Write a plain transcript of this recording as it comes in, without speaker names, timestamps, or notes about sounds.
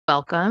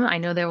welcome. I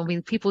know there will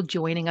be people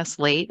joining us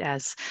late,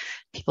 as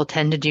people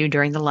tend to do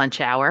during the lunch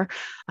hour,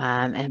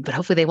 but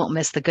hopefully they won't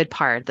miss the good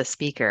part, the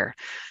speaker.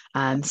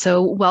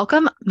 So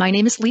welcome. My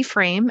name is Lee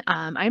Frame.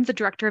 I'm the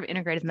Director of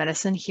Integrative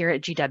Medicine here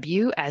at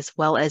GW, as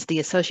well as the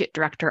Associate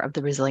Director of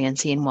the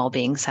Resiliency and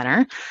Wellbeing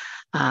Center.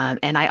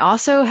 And I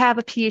also have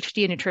a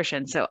PhD in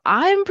nutrition. So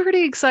I'm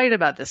pretty excited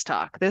about this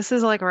talk. This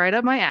is like right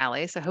up my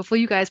alley. So hopefully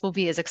you guys will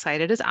be as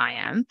excited as I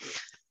am.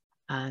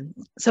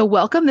 So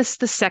welcome. This is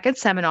the second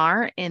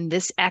seminar in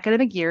this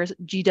academic year's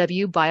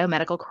GW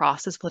Biomedical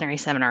Cross-disciplinary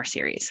seminar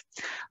series,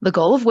 the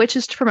goal of which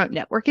is to promote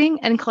networking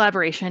and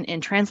collaboration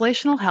in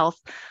translational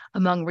health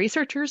among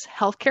researchers,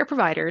 healthcare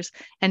providers,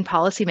 and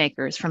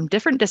policymakers from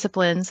different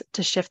disciplines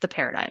to shift the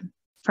paradigm,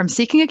 from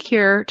seeking a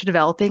cure to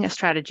developing a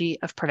strategy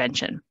of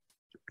prevention.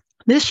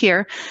 This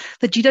year,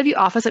 the GW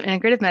Office of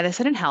Integrative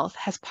Medicine and Health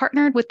has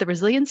partnered with the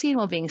Resiliency and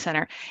Wellbeing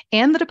Center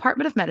and the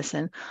Department of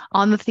Medicine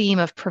on the theme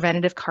of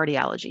preventative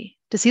cardiology.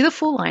 To see the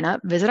full lineup,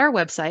 visit our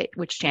website,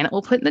 which Janet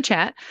will put in the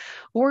chat,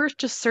 or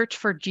just search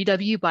for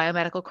GW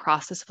Biomedical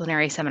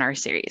Cross-disciplinary Seminar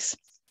Series.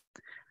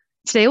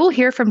 Today, we'll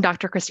hear from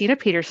Dr. Kristina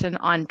Petersen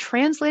on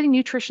translating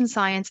nutrition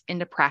science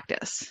into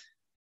practice.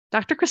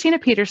 Dr. Kristina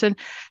Petersen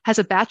has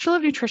a Bachelor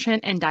of Nutrition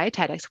and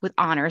Dietetics with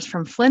honors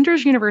from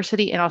Flinders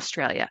University in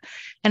Australia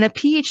and a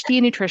PhD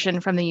in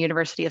Nutrition from the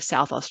University of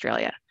South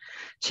Australia.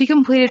 She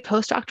completed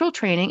postdoctoral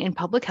training in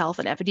public health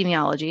and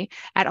epidemiology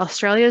at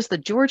Australia's the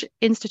George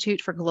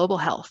Institute for Global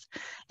Health,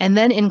 and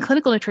then in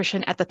clinical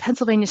nutrition at the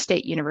Pennsylvania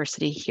State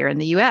University here in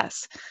the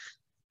US.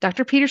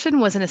 Dr. Petersen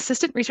was an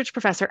assistant research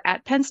professor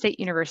at Penn State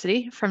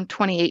University from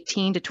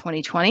 2018 to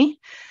 2020.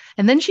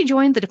 And then she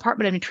joined the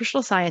Department of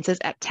Nutritional Sciences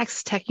at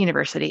Texas Tech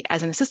University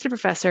as an assistant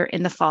professor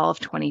in the fall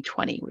of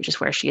 2020, which is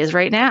where she is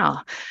right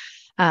now.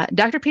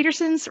 Dr.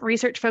 Petersen's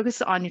research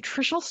focuses on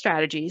nutritional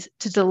strategies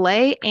to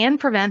delay and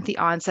prevent the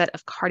onset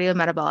of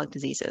cardiometabolic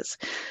diseases.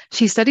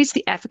 She studies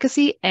the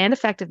efficacy and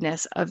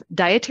effectiveness of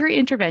dietary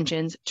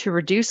interventions to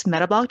reduce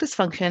metabolic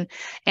dysfunction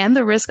and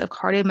the risk of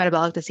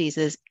cardiometabolic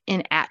diseases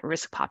in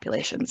at-risk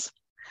populations.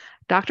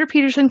 Dr.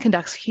 Petersen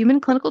conducts human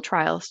clinical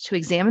trials to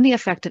examine the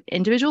effect of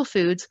individual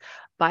foods,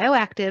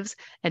 bioactives,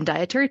 and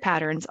dietary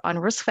patterns on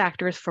risk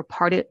factors for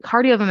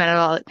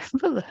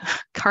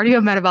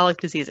cardiometabolic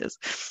diseases.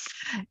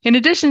 In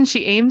addition,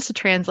 she aims to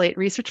translate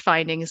research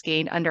findings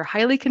gained under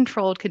highly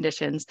controlled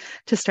conditions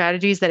to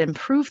strategies that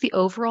improve the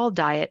overall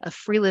diet of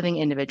free-living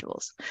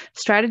individuals,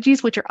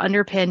 strategies which are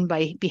underpinned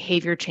by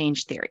behavior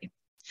change theory.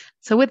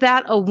 So with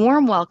that, a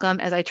warm welcome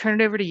as I turn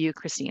it over to you,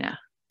 Kristina.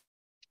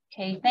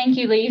 Okay, thank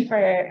you, Lee,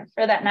 for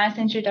that nice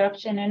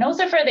introduction and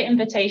also for the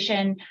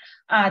invitation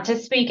to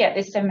speak at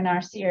this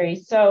seminar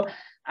series. So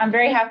I'm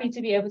very happy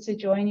to be able to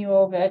join you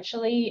all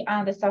virtually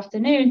this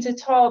afternoon to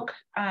talk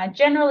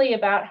generally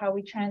about how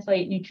we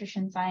translate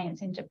nutrition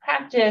science into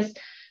practice.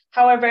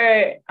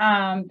 However,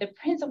 the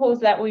principles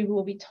that we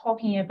will be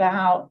talking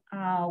about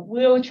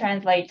will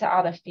translate to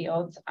other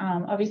fields.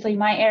 Obviously,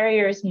 my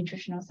area is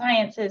nutritional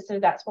sciences,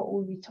 so that's what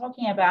we'll be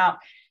talking about.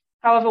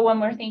 However, when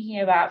we're thinking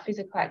about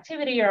physical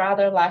activity or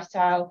other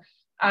lifestyle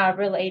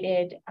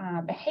related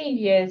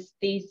behaviors,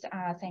 these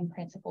same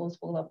principles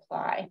will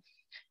apply.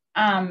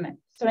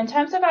 So in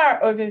terms of our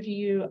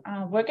overview,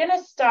 we're going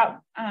to start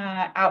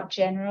out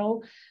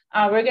general.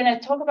 We're going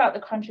to talk about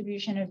the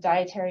contribution of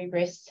dietary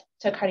risks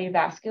to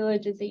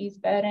cardiovascular disease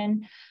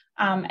burden.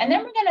 And then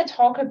we're going to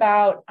talk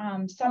about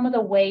some of the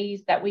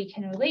ways that we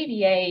can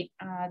alleviate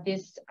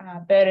this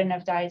burden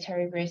of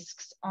dietary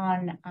risks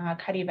on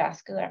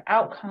cardiovascular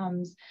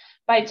outcomes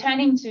by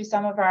turning to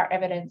some of our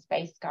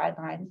evidence-based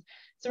guidelines.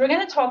 So we're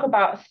going to talk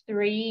about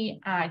three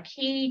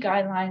key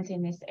guidelines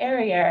in this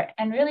area.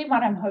 And really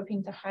what I'm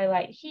hoping to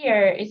highlight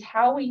here is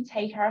how we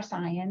take our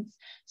science,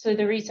 so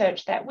the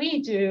research that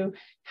we do,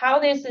 how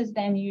this is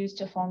then used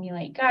to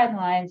formulate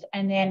guidelines,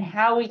 and then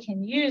how we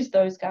can use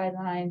those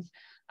guidelines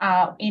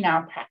in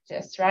our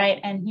practice, right?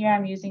 And here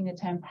I'm using the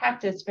term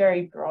practice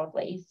very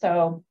broadly.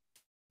 So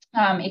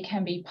it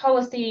can be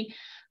policy,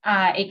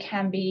 it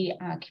can be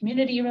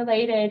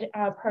community-related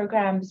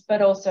programs,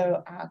 but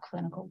also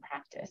clinical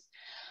practice.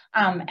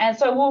 And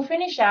so we'll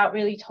finish out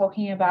really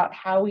talking about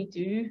how we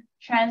do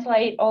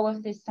translate all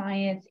of this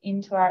science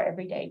into our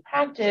everyday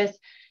practice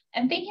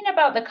and thinking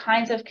about the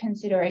kinds of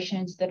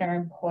considerations that are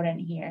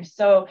important here.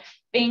 So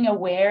being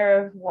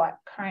aware of what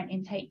current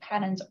intake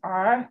patterns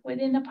are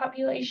within the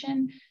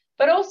population,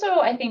 but also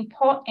I think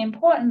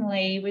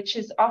importantly, which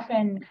is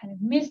often kind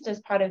of missed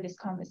as part of this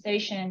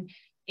conversation,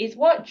 is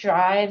what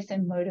drives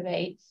and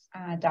motivates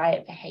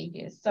diet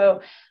behaviors.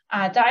 So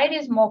diet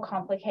is more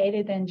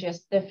complicated than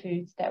just the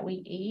foods that we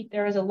eat.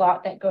 There is a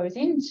lot that goes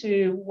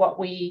into what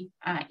we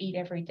eat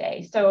every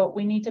day. So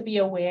we need to be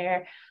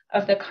aware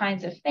of the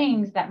kinds of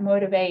things that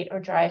motivate or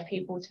drive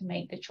people to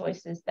make the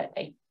choices that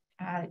they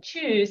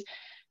choose.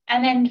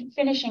 And then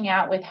finishing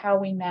out with how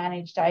we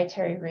manage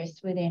dietary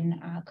risks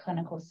within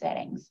clinical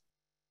settings.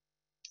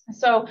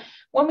 So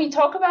when we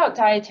talk about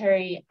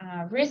dietary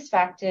risk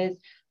factors,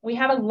 we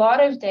have a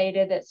lot of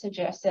data that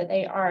suggests that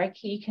they are a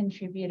key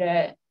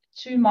contributor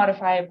to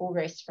modifiable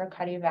risk for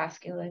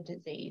cardiovascular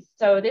disease.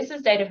 So this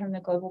is data from the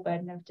Global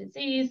Burden of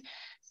Disease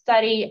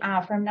study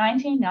from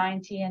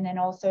 1990 and then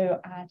also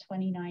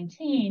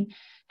 2019.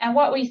 And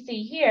what we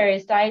see here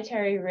is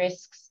dietary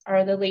risks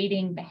are the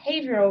leading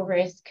behavioral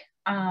risk,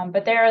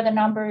 but they are the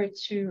number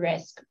 2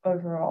 risk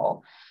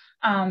overall.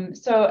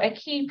 So a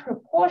key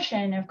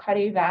proportion of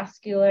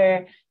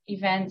cardiovascular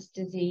events,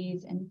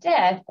 disease, and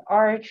death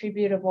are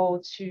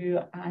attributable to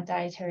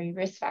dietary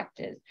risk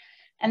factors.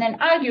 And then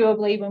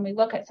arguably, when we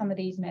look at some of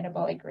these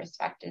metabolic risk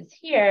factors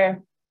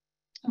here,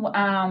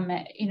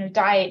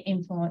 diet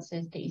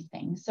influences these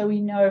things. So we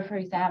know, for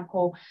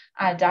example,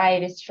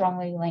 diet is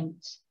strongly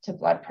linked to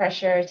blood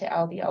pressure, to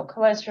LDL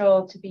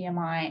cholesterol, to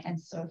BMI, and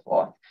so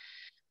forth.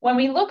 When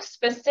we look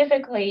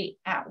specifically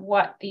at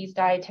what these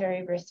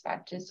dietary risk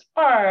factors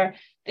are,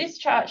 this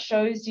chart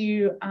shows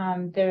you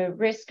the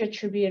risk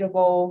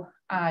attributable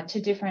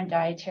to different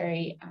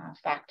dietary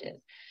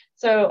factors.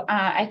 So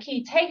a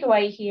key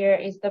takeaway here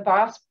is the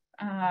vast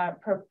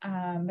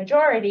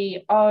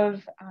majority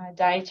of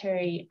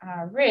dietary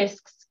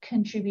risks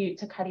contribute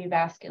to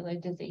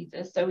cardiovascular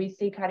diseases. So we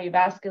see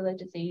cardiovascular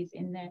disease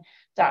in the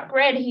dark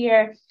red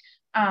here,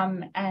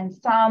 and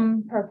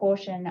some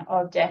proportion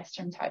of deaths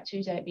from type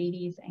 2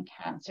 diabetes and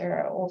cancer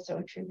are also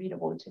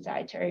attributable to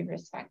dietary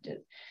risk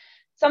factors.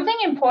 Something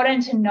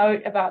important to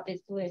note about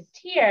this list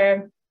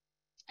here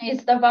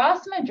is the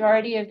vast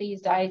majority of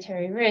these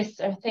dietary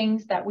risks are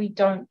things that we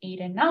don't eat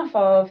enough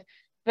of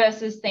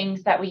versus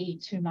things that we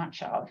eat too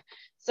much of.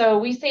 So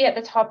we see at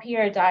the top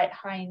here, a diet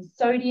high in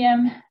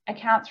sodium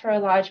accounts for a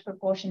large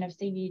proportion of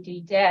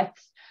CVD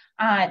deaths.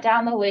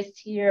 Down the list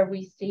here,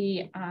 we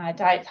see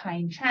diets high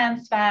in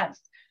trans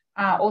fats,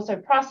 also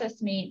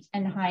processed meats,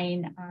 and high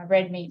in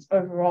red meats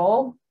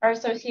overall are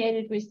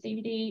associated with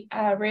CVD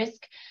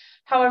risk.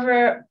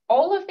 However,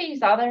 all of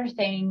these other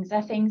things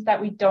are things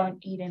that we don't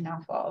eat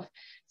enough of.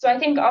 So I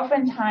think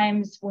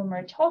oftentimes when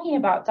we're talking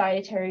about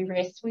dietary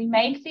risks, we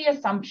make the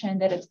assumption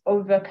that it's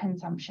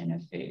overconsumption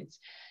of foods.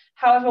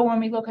 However, when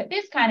we look at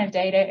this kind of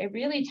data, it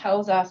really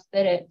tells us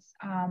that it's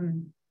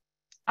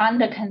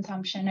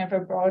underconsumption of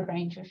a broad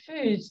range of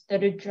foods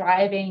that are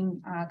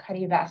driving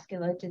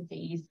cardiovascular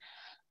disease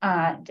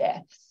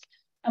deaths.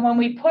 And when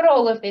we put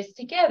all of this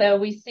together,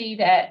 we see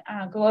that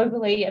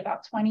globally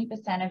about 20%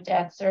 of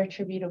deaths are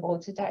attributable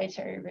to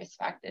dietary risk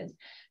factors.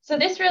 So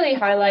this really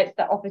highlights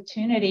the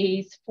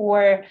opportunities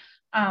for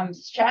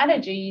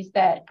strategies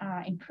that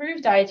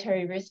improve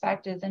dietary risk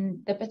factors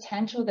and the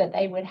potential that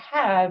they would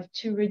have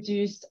to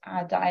reduce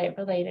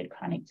diet-related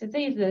chronic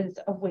diseases,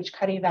 of which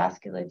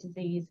cardiovascular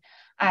disease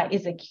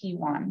is a key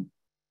one.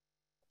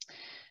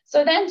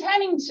 So then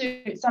turning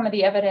to some of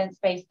the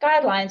evidence-based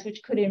guidelines,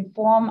 which could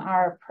inform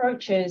our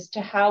approaches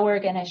to how we're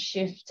going to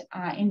shift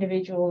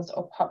individuals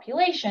or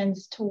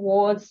populations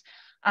towards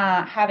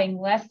having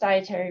less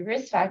dietary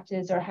risk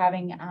factors or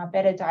having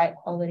better diet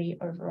quality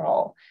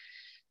overall.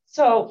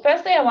 So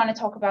firstly, I want to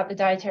talk about the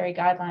dietary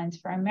guidelines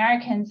for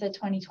Americans, the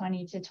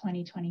 2020 to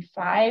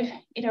 2025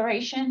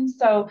 iteration.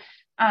 So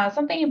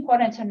something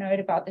important to note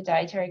about the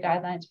dietary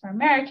guidelines for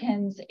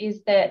Americans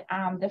is that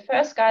the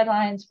first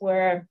guidelines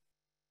were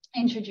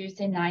introduced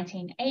in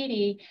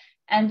 1980,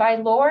 and by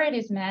law it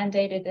is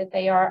mandated that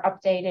they are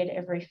updated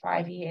every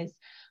 5 years.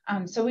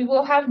 So we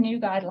will have new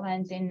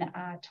guidelines in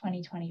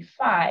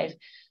 2025.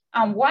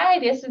 Why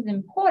this is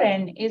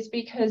important is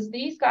because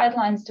these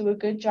guidelines do a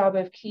good job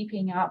of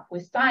keeping up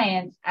with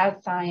science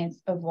as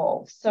science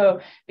evolves. So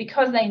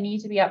because they need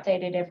to be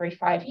updated every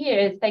 5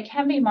 years, they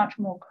can be much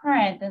more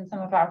current than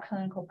some of our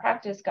clinical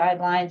practice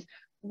guidelines,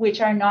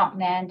 which are not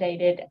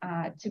mandated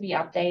to be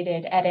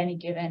updated at any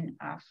given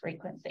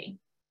frequency.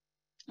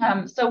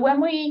 So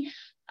when we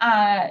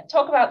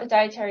talk about the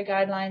dietary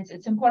guidelines,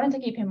 it's important to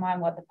keep in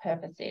mind what the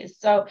purpose is.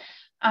 So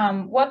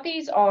what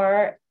these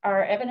are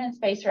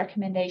evidence-based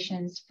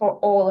recommendations for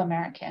all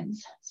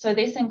Americans. So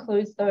this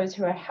includes those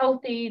who are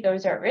healthy,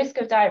 those who are at risk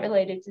of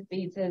diet-related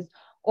diseases,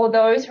 or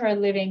those who are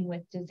living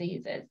with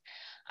diseases.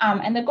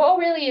 And the goal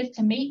really is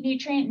to meet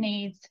nutrient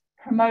needs,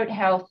 promote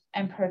health,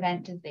 and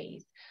prevent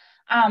disease.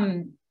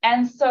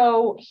 And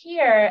so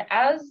here,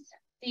 as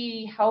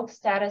the health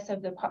status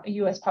of the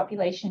US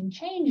population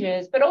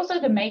changes, but also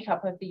the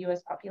makeup of the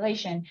US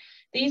population,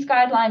 these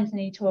guidelines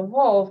need to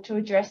evolve to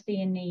address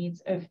the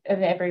needs of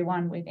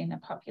everyone within the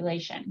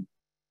population.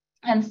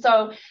 And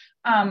so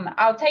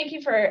I'll take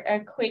you for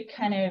a quick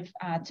kind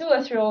of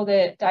tour through all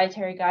the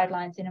dietary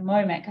guidelines in a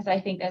moment, because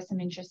I think there's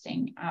some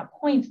interesting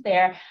points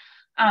there.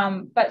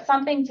 But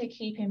something to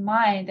keep in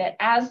mind that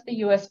as the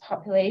US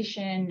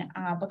population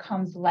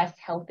becomes less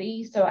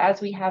healthy, so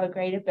as we have a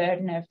greater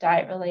burden of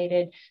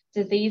diet-related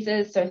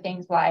diseases, so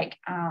things like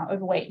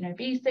overweight and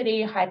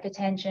obesity,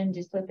 hypertension,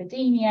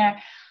 dyslipidemia,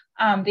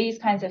 these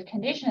kinds of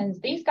conditions,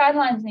 these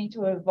guidelines need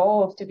to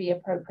evolve to be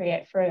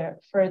appropriate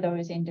for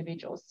those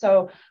individuals.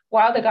 So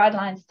while the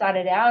guidelines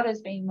started out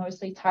as being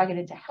mostly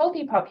targeted to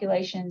healthy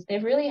populations,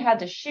 they've really had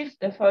to shift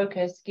the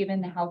focus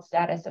given the health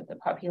status of the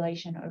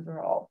population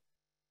overall.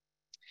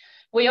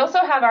 We also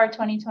have our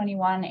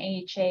 2021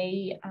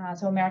 AHA,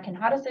 so American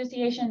Heart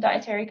Association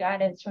Dietary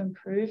Guidance to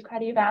Improve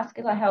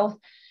Cardiovascular Health.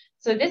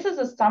 So this is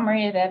a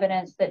summary of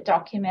evidence that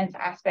documents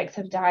aspects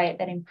of diet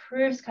that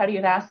improves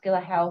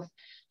cardiovascular health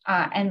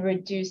and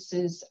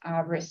reduces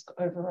risk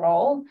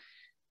overall.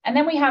 And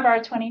then we have our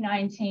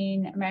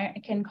 2019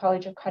 American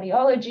College of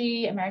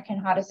Cardiology, American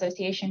Heart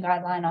Association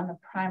guideline on the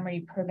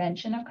primary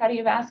prevention of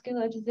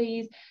cardiovascular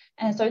disease.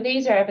 And so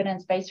these are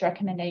evidence-based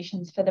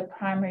recommendations for the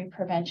primary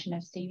prevention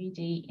of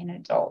CVD in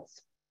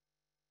adults.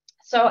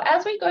 So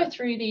as we go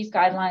through these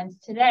guidelines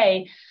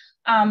today,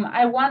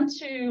 I want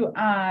to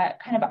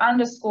kind of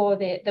underscore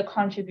the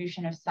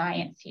contribution of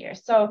science here.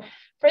 So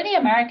for the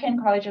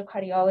American College of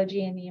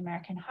Cardiology and the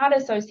American Heart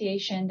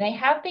Association, they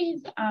have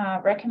these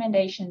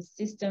recommendation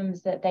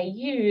systems that they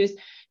use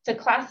to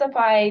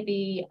classify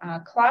the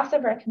class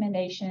of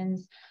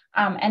recommendations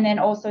and then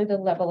also the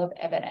level of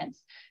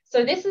evidence.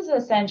 So this is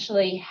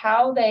essentially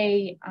how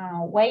they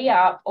weigh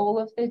up all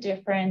of the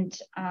different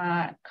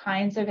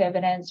kinds of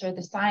evidence or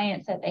the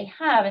science that they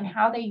have and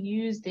how they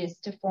use this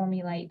to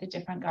formulate the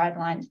different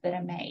guidelines that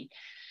are made.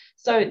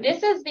 So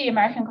this is the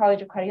American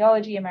College of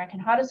Cardiology, American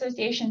Heart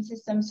Association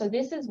system. So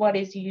this is what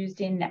is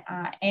used in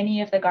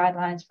any of the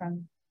guidelines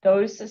from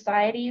those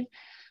societies.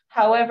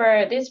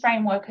 However, this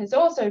framework has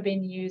also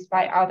been used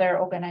by other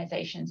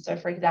organizations. So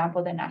for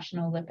example, the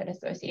National Lipid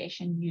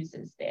Association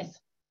uses this.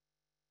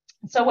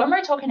 So when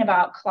we're talking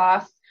about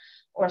class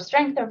or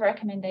strength of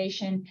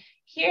recommendation,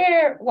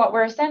 here what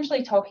we're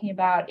essentially talking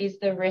about is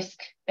the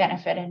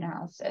risk-benefit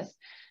analysis.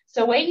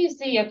 So where you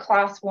see a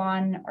class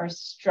 1 or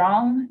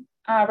strong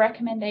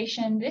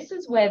recommendation, this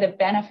is where the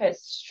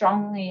benefits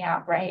strongly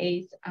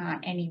outweighs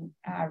any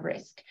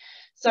risk.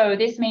 So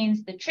this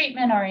means the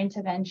treatment or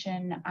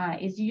intervention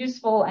is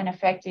useful and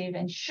effective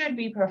and should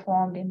be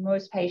performed in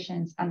most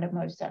patients under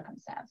most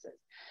circumstances.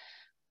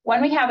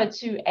 When we have a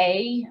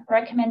 2A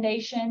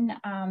recommendation,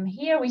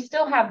 here we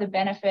still have the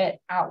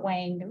benefit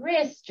outweighing the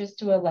risk, just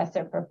to a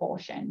lesser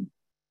proportion.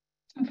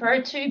 For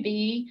a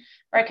 2B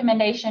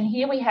recommendation,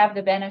 here we have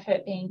the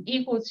benefit being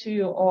equal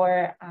to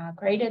or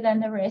greater than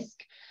the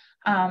risk.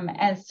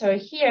 And so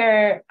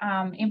here,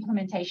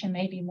 implementation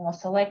may be more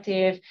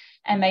selective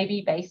and may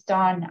be based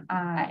on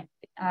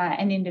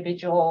an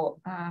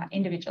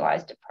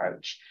individualized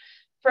approach.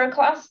 For a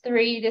class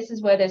 3, this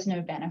is where there's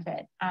no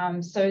benefit.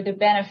 So the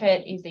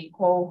benefit is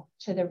equal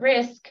to the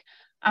risk.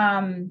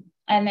 And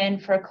then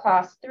for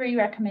class 3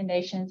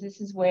 recommendations, this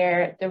is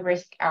where the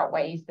risk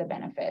outweighs the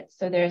benefit.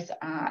 So there's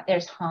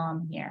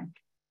harm here.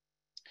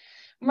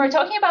 When we're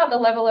talking about the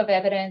level of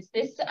evidence,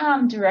 this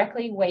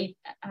directly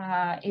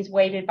is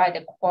weighted by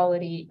the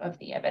quality of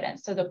the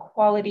evidence. So the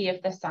quality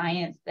of the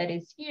science that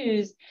is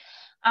used.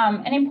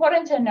 And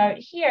important to note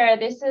here,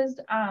 this is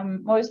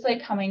mostly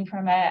coming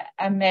from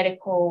a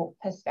medical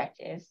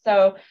perspective.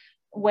 So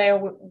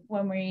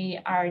when we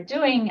are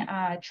doing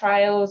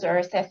trials or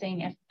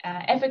assessing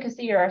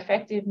efficacy or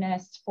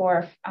effectiveness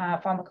for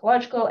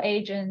pharmacological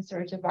agents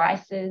or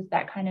devices,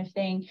 that kind of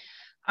thing,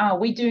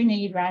 we do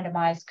need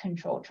randomized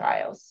control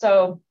trials.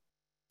 So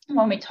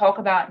when we talk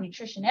about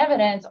nutrition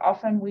evidence,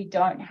 often we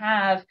don't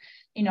have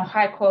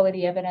high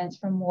quality evidence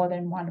from more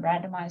than one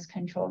randomized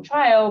controlled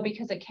trial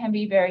because it can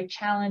be very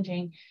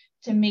challenging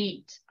to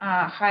meet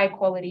high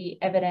quality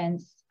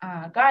evidence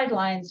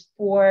guidelines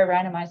for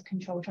randomized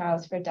controlled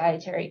trials for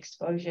dietary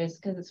exposures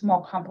because it's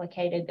more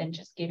complicated than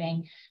just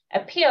giving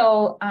a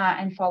pill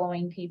and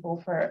following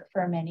people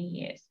for many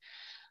years.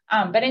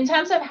 But in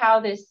terms of how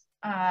this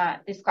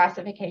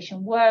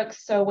classification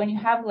works, so when you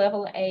have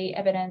level A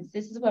evidence,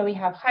 this is where we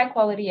have high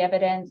quality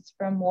evidence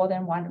from more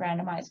than one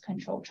randomized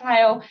controlled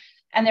trial.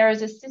 And there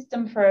is a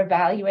system for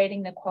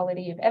evaluating the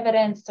quality of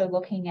evidence, so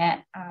looking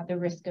at the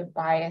risk of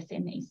bias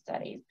in these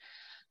studies.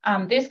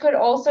 This could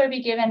also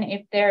be given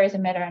if there is a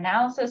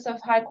meta-analysis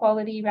of high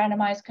quality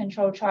randomized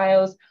controlled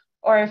trials,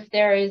 or if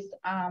there is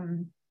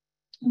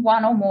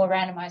one or more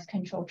randomized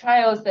controlled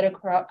trials that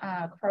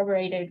are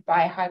corroborated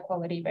by high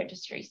quality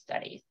registry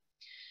studies.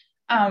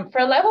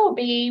 For level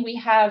B, we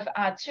have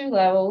 2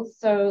 levels.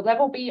 So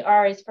level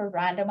BR is for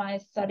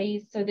randomized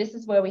studies. So this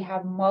is where we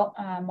have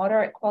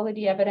moderate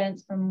quality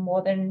evidence from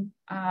more than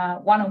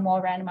one or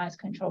more randomized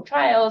controlled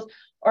trials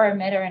or a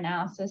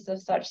meta-analysis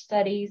of such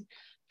studies.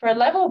 For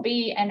level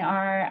B and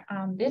R,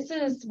 this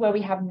is where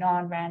we have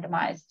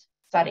non-randomized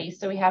studies.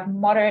 So we have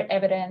moderate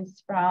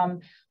evidence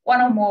from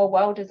one or more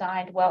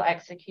well-designed,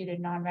 well-executed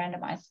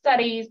non-randomized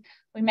studies.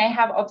 We may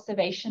have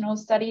observational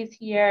studies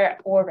here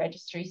or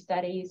registry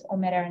studies or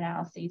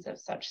meta-analyses of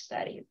such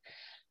studies.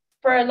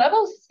 For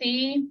level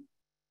C,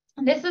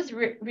 this is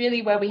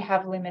really where we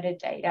have limited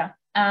data.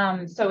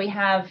 So we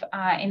have,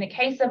 in the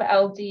case of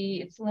LD,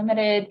 it's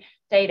limited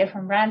data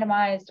from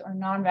randomized or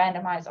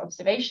non-randomized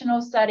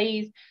observational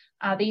studies.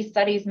 These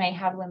studies may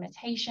have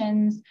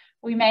limitations.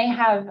 We may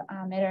have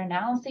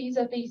meta-analyses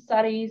of these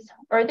studies,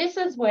 or this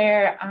is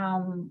where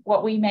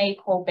what we may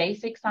call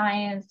basic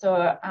science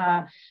or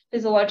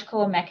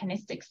physiological or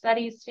mechanistic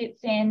studies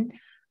fits in.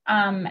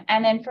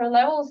 And then for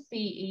level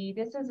CE,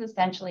 this is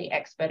essentially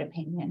expert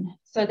opinion.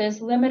 So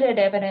there's limited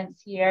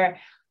evidence here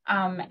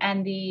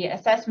and the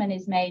assessment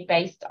is made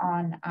based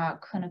on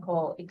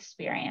clinical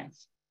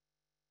experience.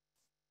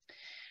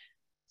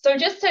 So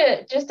just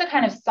to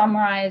kind of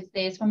summarize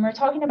this, when we're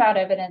talking about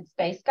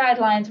evidence-based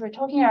guidelines, we're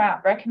talking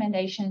about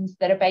recommendations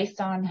that are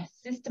based on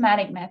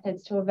systematic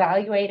methods to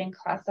evaluate and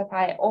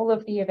classify all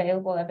of the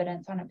available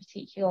evidence on a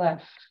particular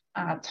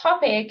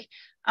topic.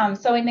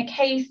 So in the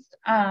case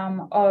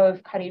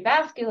of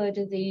cardiovascular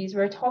disease,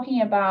 we're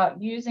talking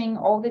about using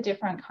all the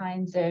different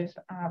kinds of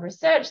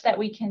research that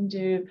we can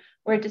do.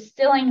 We're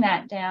distilling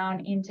that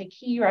down into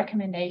key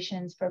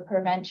recommendations for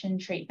prevention,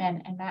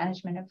 treatment, and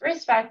management of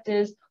risk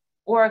factors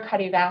or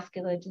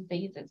cardiovascular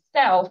disease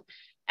itself.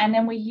 And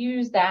then we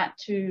use that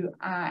to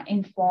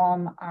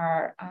inform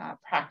our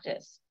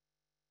practice.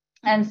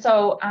 And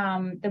so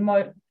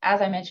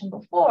as I mentioned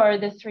before,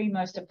 the three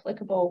most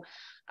applicable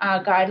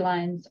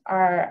guidelines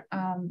are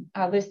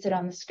listed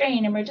on the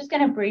screen, and we're just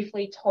going to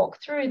briefly talk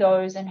through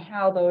those and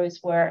how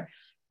those were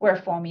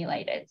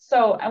formulated.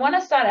 So I want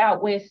to start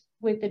out with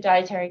the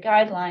dietary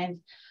guidelines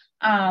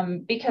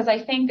because I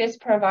think this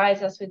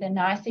provides us with a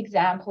nice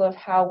example of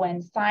how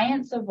when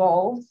science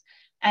evolves,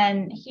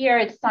 and here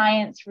it's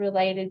science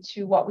related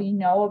to what we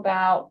know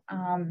about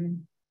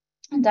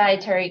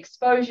dietary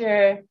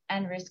exposure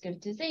and risk of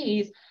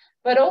disease,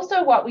 but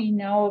also what we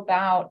know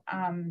about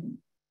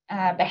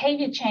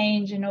behavior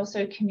change and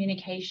also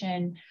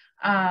communication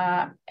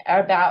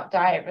about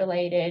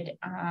diet-related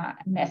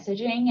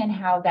messaging and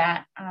how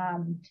that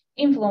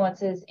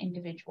influences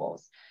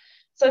individuals.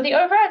 So the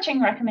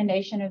overarching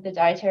recommendation of the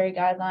dietary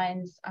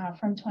guidelines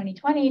from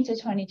 2020 to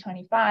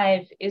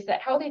 2025 is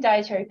that healthy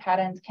dietary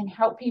patterns can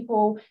help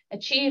people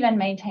achieve and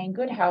maintain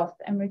good health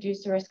and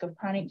reduce the risk of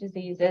chronic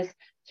diseases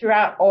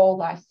throughout all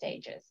life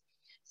stages.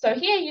 So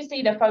here you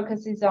see the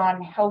focus is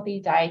on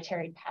healthy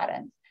dietary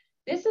patterns.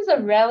 This is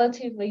a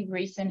relatively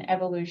recent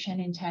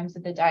evolution in terms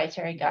of the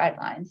dietary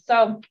guidelines.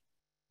 So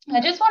I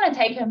just want to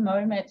take a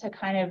moment to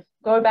kind of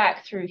go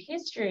back through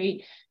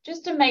history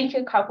just to make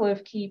a couple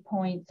of key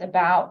points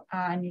about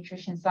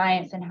nutrition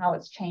science and how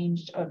it's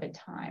changed over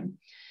time.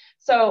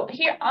 So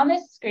here on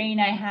this screen,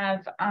 I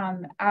have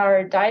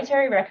our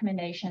dietary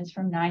recommendations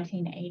from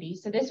 1980.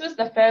 So this was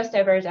the first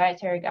ever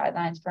dietary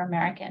guidelines for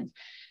Americans.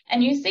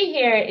 And you see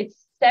here,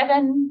 it's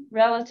 7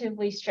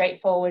 relatively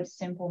straightforward,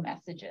 simple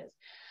messages.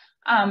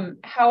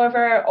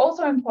 However,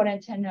 also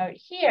important to note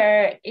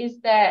here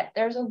is that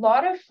there's a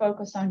lot of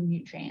focus on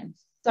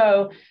nutrients.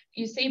 So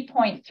you see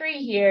point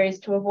 3 here is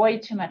to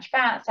avoid too much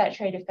fat,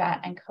 saturated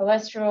fat, and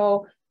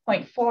cholesterol.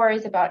 Point 4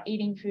 is about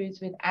eating foods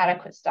with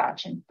adequate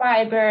starch and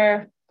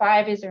fiber.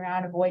 5 is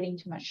around avoiding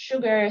too much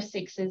sugar.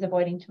 6 is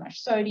avoiding too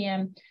much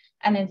sodium.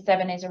 And then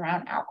 7 is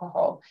around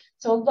alcohol.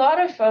 So a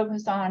lot of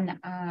focus on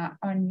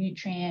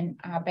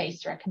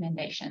nutrient-based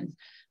recommendations.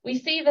 We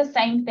see the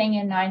same thing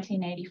in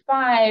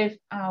 1985.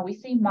 We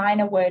see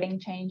minor wording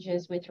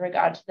changes with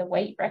regard to the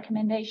weight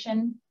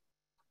recommendation.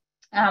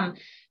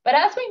 But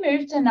as we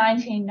move to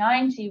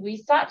 1990, we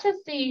start to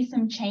see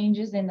some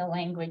changes in the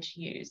language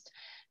used.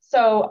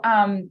 So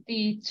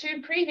the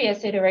 2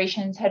 previous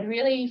iterations had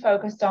really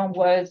focused on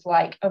words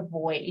like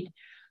avoid.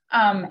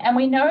 And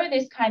we know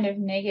this kind of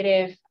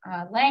negative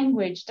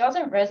language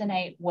doesn't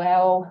resonate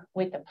well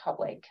with the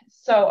public.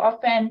 So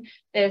often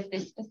there's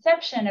this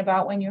perception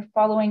about when you're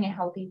following a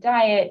healthy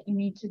diet, you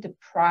need to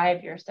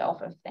deprive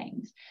yourself of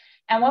things.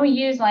 And when we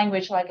use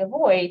language like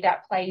avoid,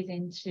 that plays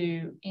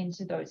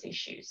into those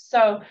issues.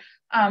 So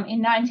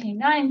in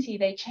 1990,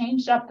 they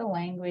changed up the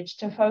language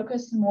to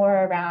focus more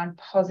around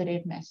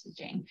positive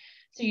messaging.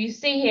 So you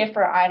see here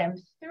for item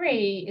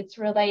 3, it's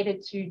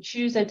related to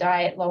choose a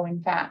diet low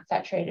in fat,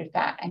 saturated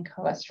fat, and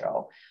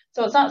cholesterol.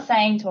 So it's not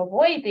saying to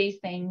avoid these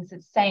things,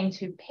 it's saying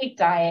to pick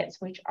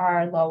diets which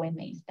are low in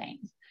these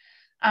things.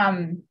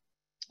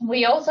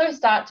 We also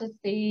start to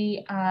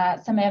see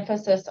some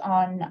emphasis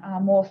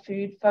on more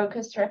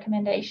food-focused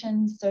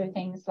recommendations. So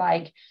things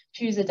like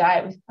choose a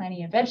diet with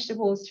plenty of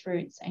vegetables,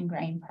 fruits, and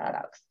grain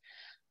products.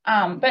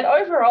 But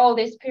overall,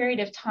 this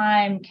period of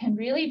time can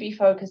really be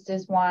focused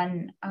as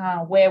one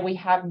where we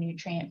have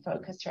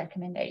nutrient-focused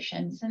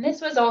recommendations. And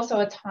this was also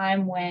a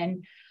time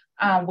when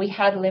we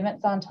had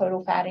limits on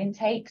total fat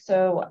intake.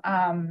 So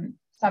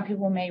some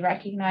people may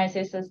recognize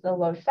this as the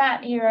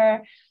low-fat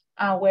era,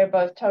 where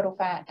both total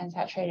fat and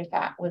saturated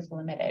fat was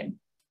limited.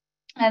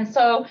 And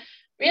so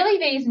really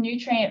these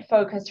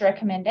nutrient-focused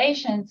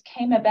recommendations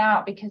came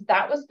about because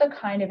that was the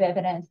kind of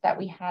evidence that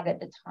we had at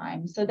the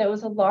time. So there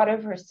was a lot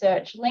of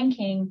research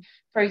linking,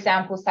 for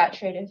example,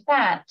 saturated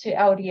fat to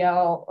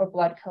LDL or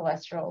blood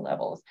cholesterol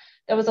levels.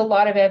 There was a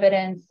lot of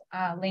evidence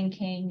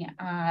linking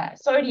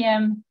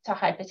sodium to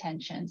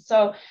hypertension.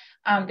 So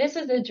this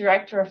is a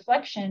direct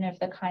reflection of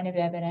the kind of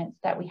evidence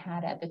that we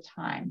had at the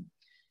time.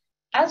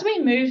 As we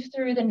move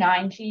through the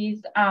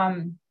 90s,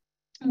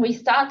 we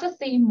start to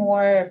see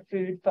more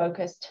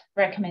food-focused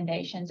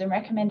recommendations and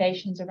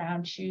recommendations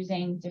around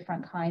choosing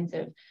different kinds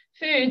of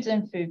foods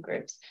and food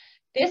groups.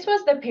 This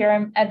was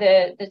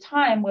the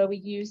time where we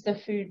used the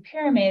food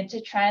pyramid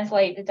to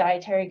translate the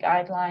dietary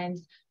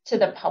guidelines to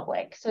the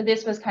public. So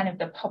this was kind of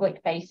the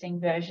public-facing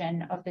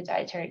version of the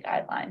dietary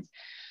guidelines.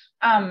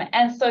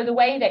 And so the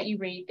way that you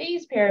read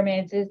these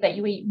pyramids is that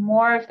you eat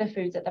more of the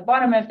foods at the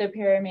bottom of the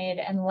pyramid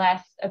and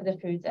less of the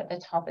foods at the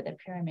top of the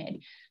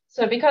pyramid.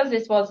 So because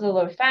this was the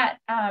low fat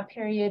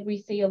period, we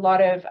see a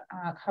lot of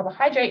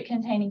carbohydrate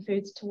containing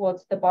foods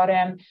towards the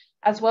bottom,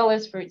 as well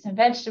as fruits and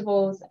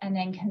vegetables, and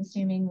then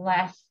consuming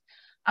less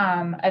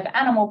of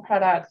animal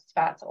products,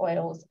 fats,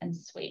 oils, and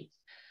sweets.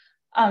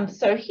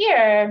 So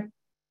here,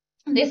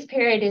 this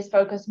period is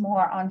focused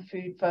more on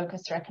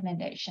food-focused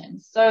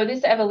recommendations. So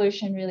this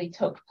evolution really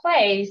took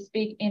place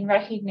in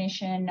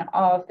recognition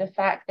of the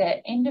fact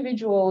that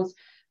individuals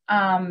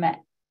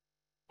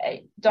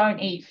don't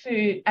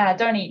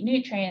eat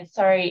nutrients,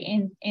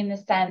 in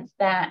the sense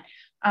that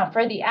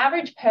for the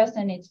average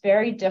person, it's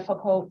very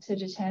difficult to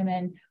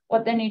determine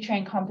what the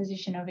nutrient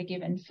composition of a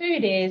given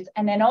food is,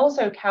 and then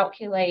also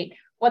calculate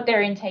what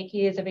their intake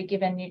is of a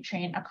given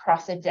nutrient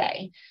across a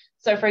day.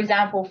 So for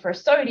example, for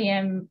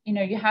sodium,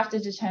 you have to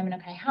determine,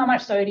 okay, how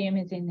much sodium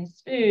is in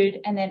this food,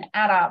 and then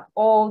add up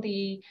all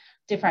the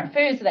different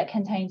foods that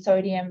contain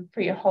sodium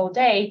for your whole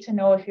day to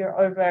know if you're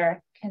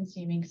over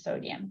consuming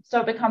sodium. So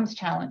it becomes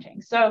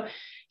challenging. So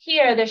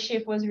here the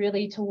shift was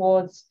really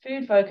towards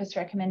food-focused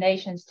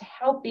recommendations to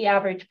help the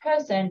average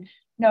person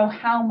know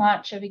how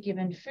much of a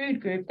given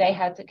food group they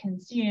had to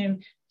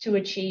consume to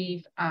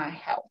achieve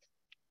health.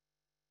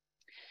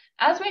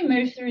 As we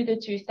move through the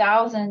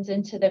 2000s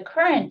into the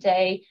current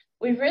day,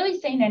 we've really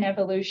seen an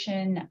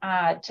evolution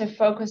to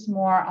focus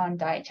more on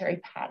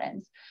dietary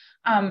patterns.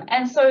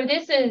 And so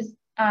this is,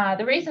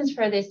 the reasons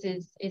for this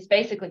is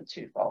basically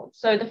twofold.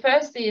 So the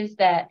first is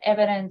that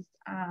evidence,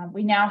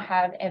 we now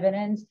have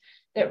evidence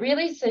that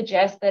really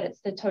suggests that it's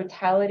the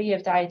totality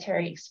of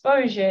dietary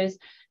exposures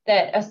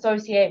that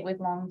associate with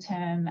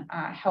long-term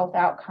health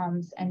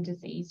outcomes and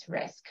disease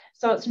risk.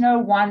 So it's no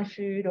one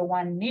food or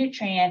one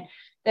nutrient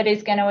that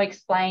is going to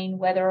explain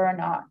whether or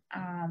not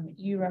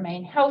you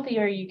remain healthy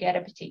or you get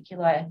a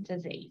particular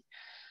disease.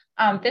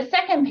 The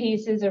second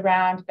piece is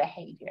around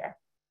behavior.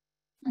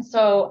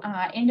 So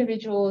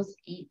individuals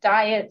eat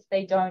diets,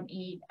 they don't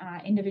eat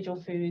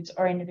individual foods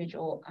or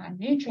individual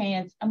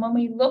nutrients. And when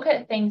we look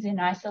at things in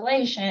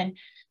isolation,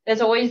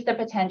 there's always the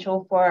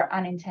potential for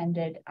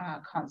unintended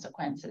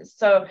consequences.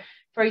 So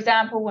for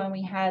example, when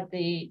we had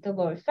the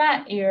low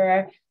fat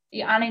era,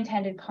 the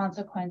unintended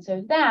consequence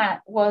of that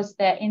was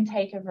that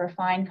intake of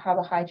refined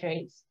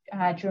carbohydrates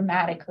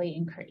dramatically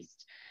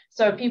increased.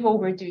 So people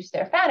reduced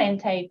their fat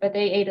intake, but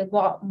they ate a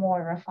lot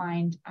more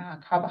refined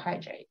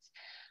carbohydrates.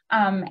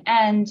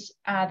 And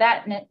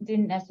that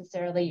didn't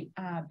necessarily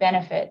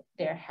benefit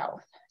their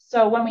health.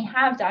 So when we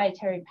have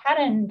dietary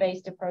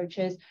pattern-based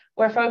approaches,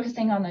 we're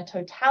focusing on the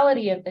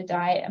totality of the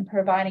diet and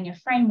providing a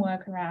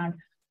framework around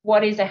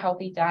what is a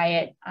healthy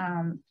diet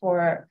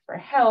for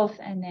health,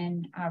 and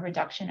then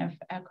reduction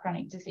of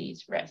chronic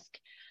disease risk.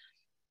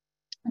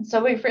 And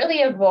so we've really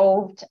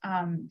evolved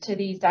to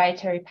these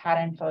dietary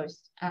pattern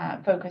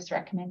focused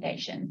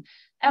recommendations.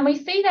 And we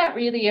see that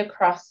really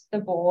across the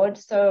board.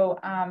 So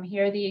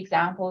here are the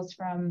examples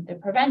from the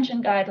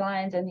prevention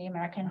guidelines and the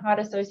American Heart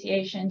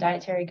Association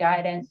dietary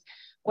guidance,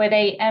 where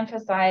they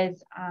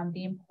emphasize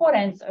the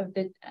importance of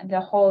the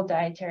whole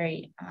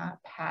dietary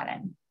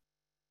pattern.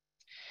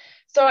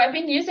 So I've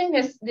been using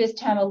this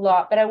term a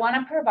lot, but I want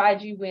to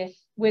provide you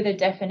with a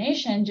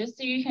definition just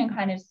so you can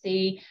kind of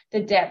see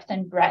the depth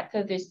and breadth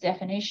of this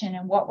definition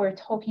and what we're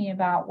talking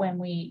about when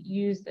we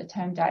use the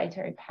term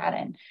dietary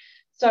pattern.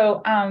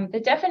 So the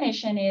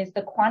definition is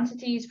the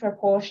quantities,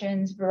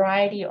 proportions,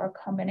 variety, or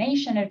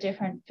combination of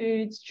different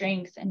foods,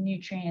 drinks, and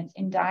nutrients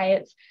in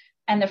diets,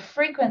 and the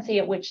frequency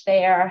at which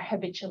they are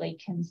habitually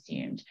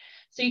consumed.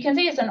 So you can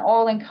see it's an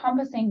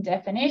all-encompassing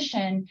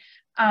definition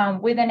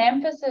with an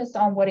emphasis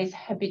on what is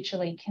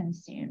habitually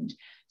consumed.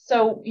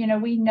 So,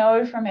 we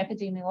know from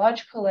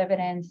epidemiological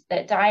evidence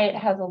that diet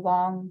has a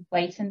long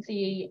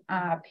latency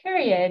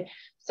period.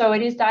 So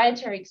it is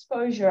dietary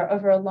exposure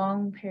over a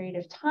long period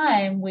of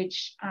time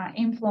which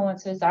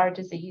influences our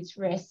disease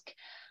risk.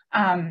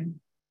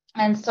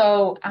 And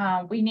so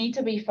we need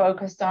to be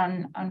focused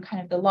on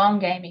kind of the long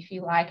game, if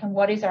you like, and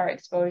what is our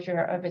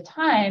exposure over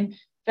time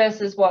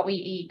versus what we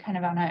eat kind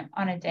of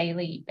on a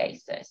daily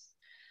basis.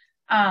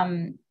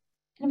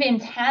 In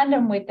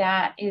tandem with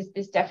that is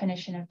this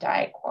definition of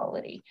diet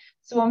quality.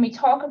 So when we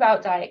talk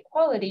about diet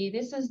quality,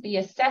 this is the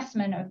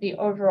assessment of the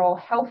overall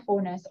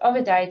healthfulness of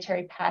a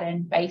dietary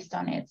pattern based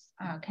on its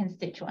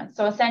constituents.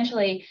 So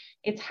essentially,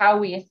 it's how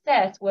we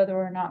assess whether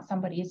or not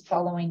somebody is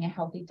following a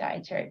healthy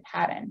dietary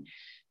pattern.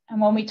 And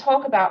when we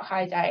talk about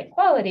high diet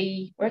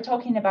quality, we're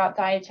talking about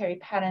dietary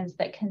patterns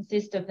that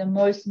consist of the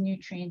most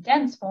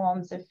nutrient-dense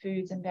forms of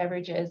foods and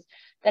beverages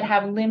that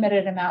have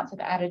limited amounts of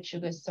added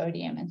sugars,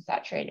 sodium, and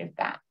saturated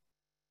fat.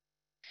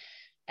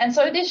 And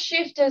so this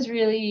shift has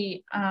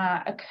really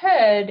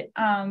occurred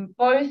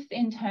both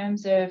in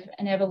terms of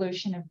an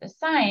evolution of the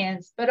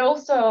science, but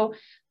also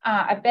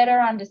a better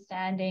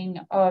understanding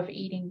of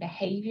eating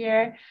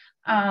behavior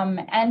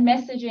and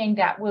messaging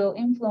that will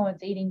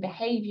influence eating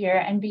behavior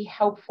and be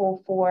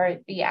helpful for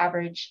the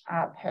average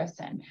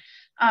person.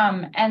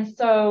 And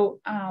so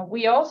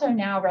we also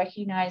now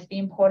recognize the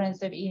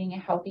importance of eating a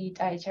healthy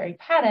dietary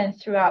pattern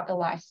throughout the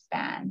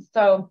lifespan.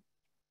 So,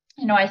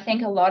 you know, I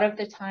think a lot of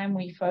the time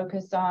we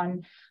focus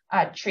on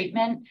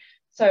treatment.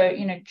 So,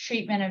 you know,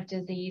 treatment of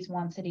disease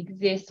once it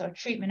exists, or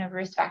treatment of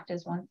risk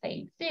factors once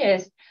they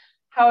exist.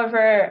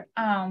 However,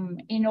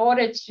 in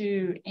order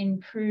to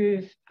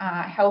improve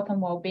health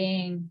and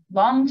well-being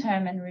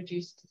long-term and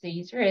reduce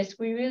disease risk,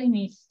 we really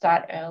need to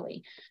start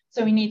early.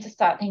 So we need to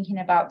start thinking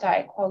about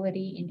diet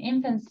quality in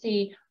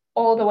infancy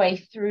all the way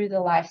through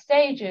the life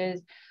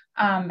stages,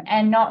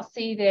 and not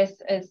see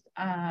this as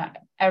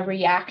a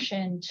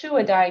reaction to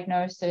a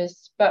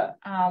diagnosis, but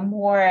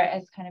more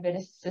as kind of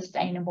a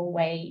sustainable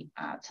way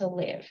to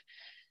live.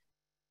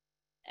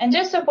 And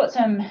just to put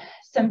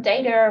some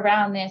data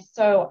around this,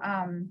 so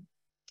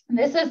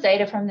this is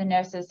data from the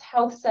Nurses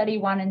Health Study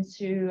 1 and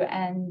 2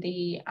 and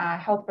the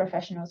Health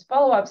Professionals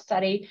Follow-Up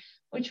Study,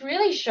 which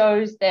really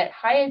shows that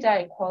higher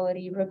diet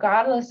quality,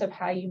 regardless of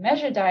how you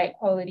measure diet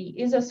quality,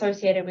 is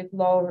associated with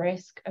lower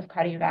risk of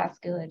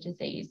cardiovascular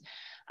disease.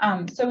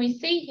 So we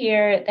see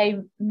here they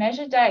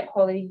measure diet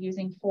quality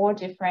using 4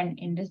 different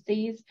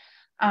indices.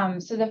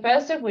 So the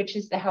first of which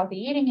is the Healthy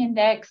Eating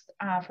Index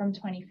from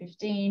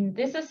 2015.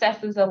 This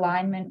assesses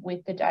alignment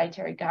with the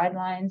dietary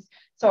guidelines.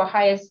 So a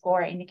higher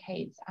score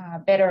indicates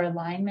better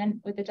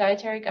alignment with the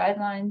dietary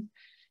guidelines.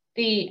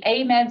 The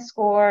AMED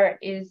score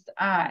is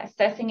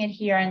assessing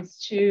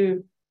adherence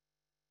to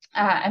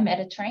a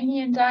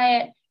Mediterranean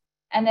diet.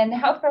 And then the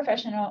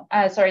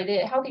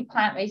the Healthy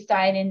Plant-Based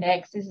Diet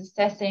Index is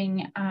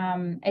assessing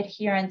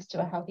adherence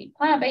to a healthy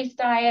plant-based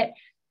diet.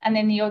 And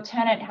then the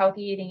alternate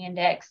Healthy Eating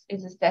Index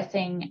is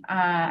assessing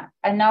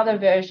another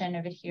version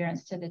of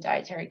adherence to the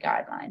dietary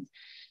guidelines.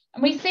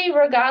 And we see,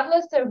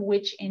 regardless of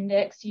which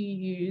index you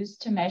use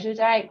to measure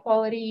diet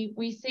quality,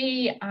 we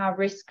see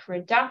risk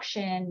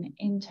reduction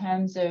in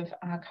terms of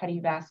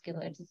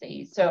cardiovascular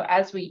disease. So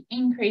as we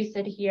increase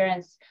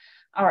adherence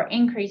or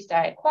increase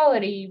diet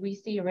quality, we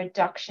see a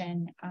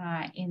reduction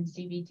in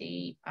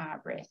CVD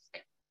risk.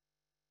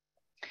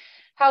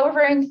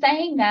 However, in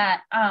saying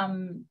that,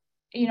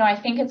 you know, I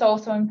think it's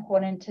also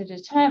important to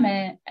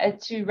determine,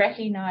 to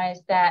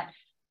recognize that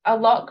a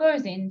lot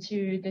goes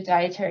into the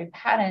dietary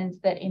patterns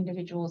that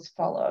individuals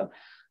follow.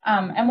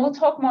 And we'll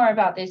talk more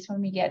about this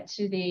when we get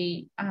to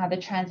the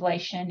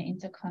translation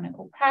into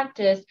clinical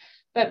practice,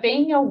 but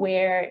being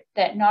aware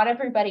that not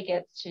everybody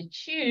gets to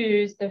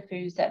choose the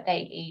foods that they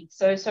eat.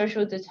 So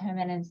social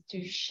determinants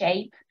do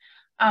shape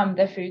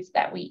the foods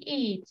that we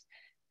eat.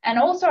 And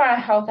also our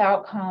health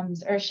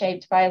outcomes are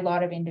shaped by a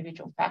lot of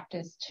individual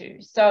factors too.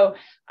 So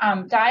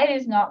diet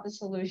is not the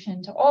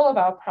solution to all of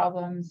our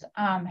problems.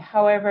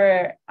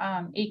 However,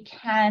 it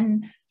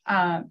can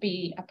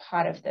be a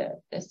part of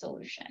the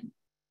solution.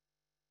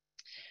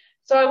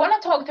 So I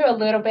want to talk through a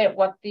little bit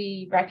what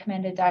the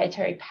recommended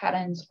dietary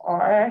patterns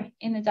are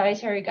in the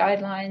dietary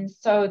guidelines.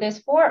 So there's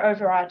 4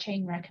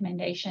 overarching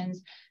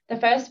recommendations. The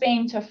first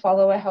being to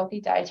follow a healthy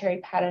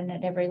dietary pattern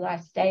at every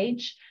life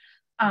stage.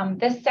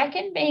 The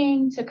second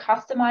being to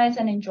customize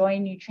and enjoy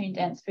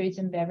nutrient-dense foods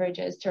and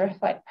beverages to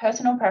reflect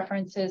personal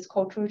preferences,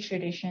 cultural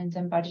traditions,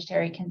 and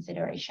budgetary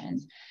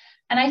considerations.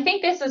 And I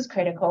think this is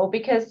critical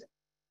because,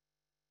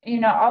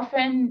 you know,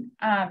 often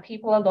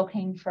people are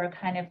looking for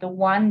kind of the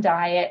one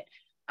diet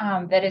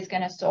that is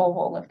going to solve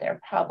all of their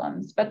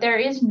problems. But there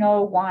is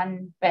no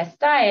one best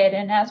diet.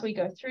 And as we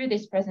go through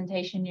this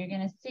presentation, you're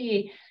going to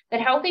see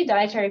that healthy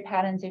dietary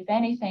patterns, if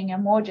anything, are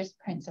more just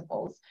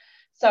principles.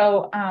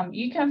 So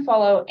you can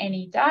follow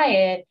any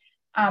diet,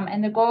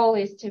 and the goal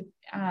is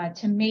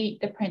to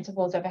meet the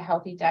principles of a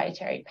healthy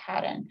dietary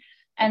pattern.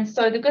 And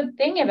so the good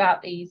thing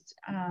about these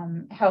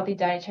healthy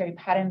dietary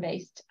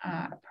pattern-based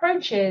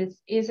approaches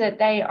is that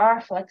they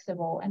are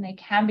flexible and they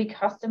can be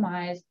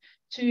customized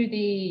to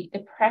the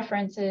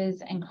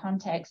preferences and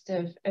context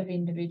of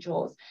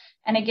individuals.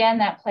 And again,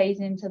 that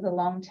plays into the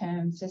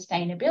long-term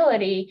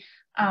sustainability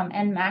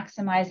and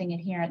maximizing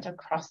adherence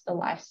across the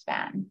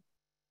lifespan.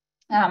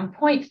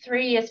 Point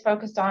 3 is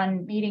focused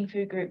on meeting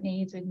food group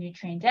needs with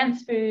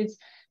nutrient-dense foods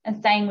and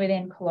staying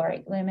within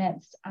caloric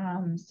limits.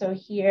 So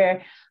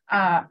here,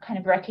 kind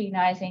of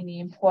recognizing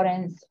the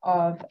importance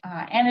of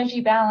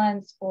energy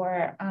balance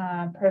for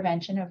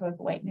prevention of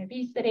overweight and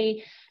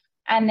obesity.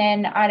 And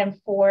then item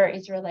 4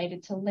 is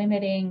related to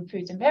limiting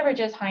foods and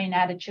beverages high in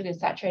added sugar,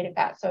 saturated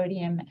fat,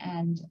 sodium,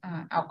 and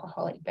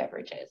alcoholic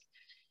beverages.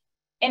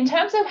 In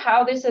terms of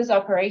how this is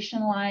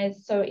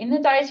operationalized, so in the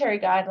dietary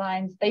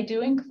guidelines, they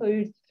do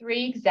include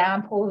 3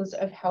 examples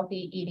of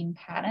healthy eating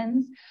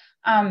patterns.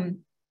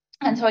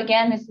 And so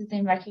again, this is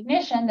in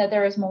recognition that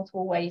there is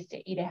multiple ways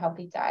to eat a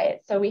healthy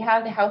diet. So we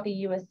have the healthy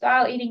US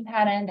style eating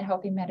pattern, the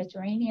healthy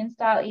Mediterranean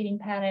style eating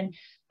pattern,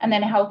 and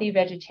then a healthy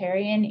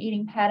vegetarian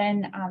eating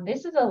pattern.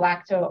 This is a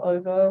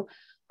lacto-ovo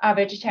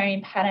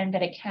vegetarian pattern,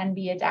 but it can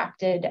be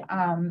adapted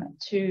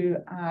to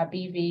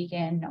be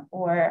vegan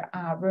or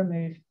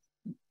remove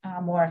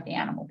more of the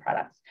animal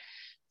products.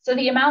 So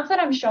the amounts that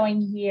I'm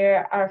showing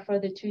here are for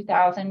the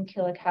 2000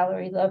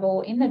 kilocalorie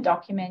level. In the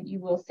document,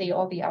 you will see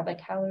all the other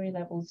calorie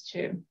levels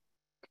too.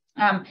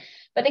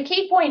 But the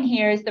key point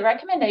here is the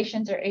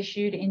recommendations are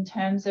issued in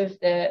terms of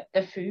the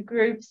food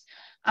groups.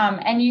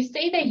 And you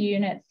see the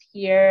units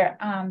here.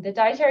 The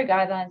dietary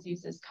guidelines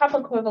uses cup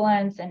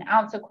equivalents and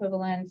ounce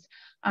equivalents.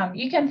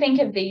 You can think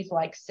of these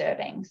like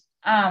servings.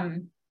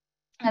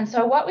 And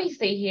so what we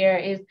see here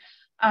is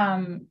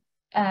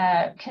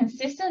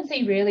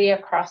consistency really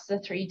across the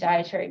 3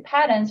 dietary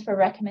patterns for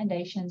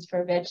recommendations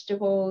for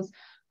vegetables,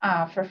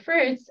 for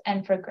fruits,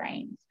 and for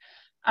grains.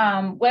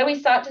 Where we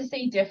start to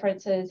see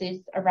differences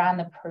is around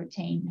the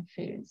protein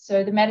foods.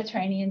 So the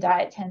Mediterranean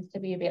diet tends to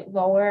be a bit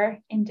lower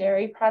in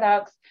dairy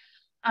products.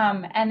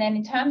 And then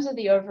in terms of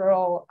the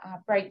overall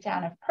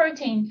breakdown of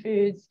protein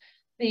foods,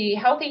 the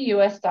healthy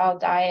US style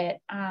diet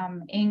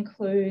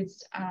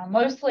includes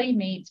mostly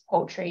meats,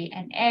 poultry,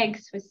 and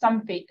eggs with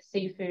some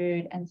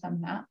seafood and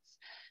some nuts.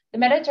 The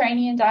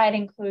Mediterranean diet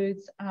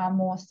includes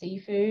more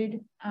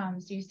seafood,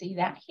 so you see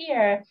that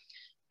here.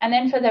 And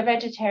then for the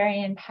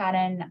vegetarian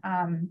pattern,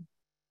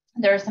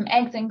 there are some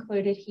eggs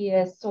included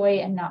here, soy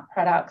and nut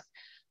products.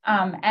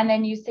 And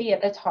then you see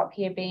at the top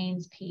here,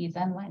 beans, peas,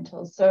 and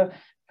lentils. So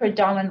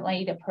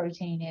predominantly the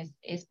protein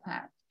is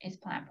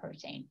plant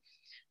protein.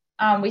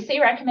 We see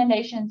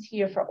recommendations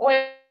here for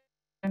oil,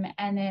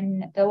 and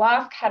then the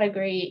last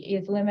category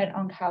is limit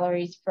on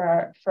calories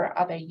for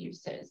other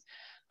uses.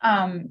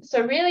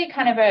 So really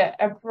kind of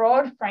a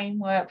broad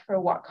framework for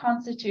what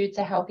constitutes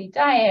a healthy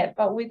diet,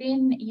 but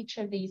within each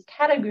of these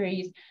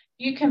categories,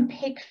 you can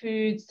pick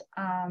foods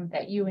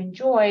that you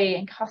enjoy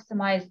and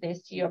customize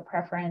this to your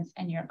preference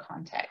and your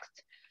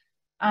context.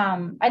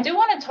 I do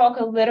want to talk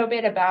a little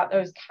bit about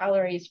those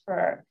calories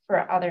for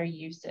other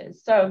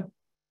uses. So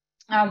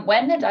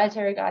when the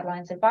Dietary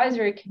Guidelines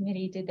Advisory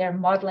Committee did their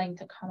modeling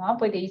to come up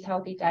with these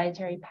healthy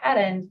dietary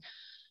patterns,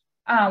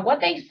 what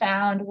they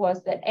found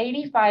was that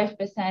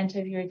 85%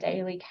 of your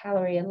daily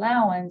calorie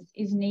allowance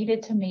is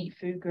needed to meet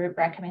food group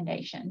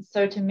recommendations.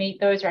 So to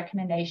meet those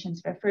recommendations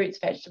for fruits,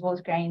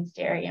 vegetables, grains,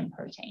 dairy, and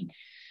protein.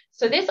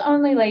 So this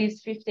only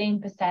leaves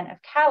 15%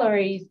 of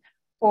calories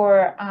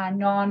for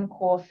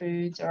non-core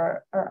foods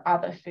or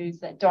other foods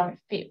that don't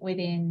fit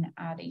within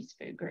these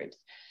food groups.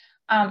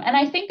 And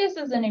I think this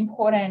is an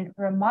important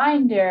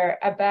reminder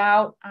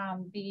about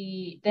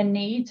the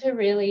need to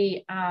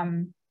really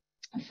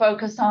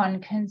focus on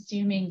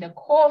consuming the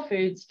core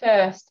foods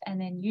first and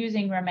then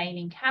using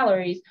remaining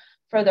calories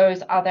for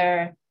those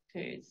other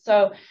foods.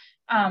 So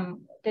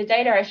the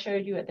data I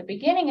showed you at the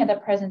beginning of the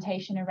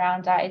presentation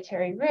around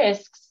dietary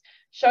risks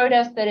showed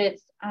us that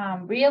it's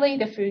really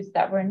the foods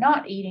that we're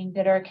not eating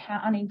that are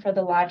accounting for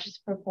the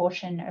largest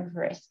proportion of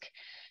risk.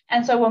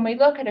 And so when we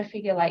look at a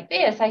figure like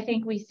this, I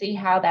think we see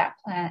how that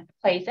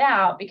plays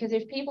out, because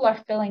if people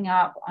are filling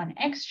up on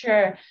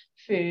extra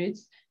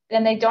foods,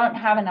 then they don't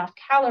have enough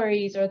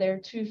calories or they're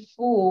too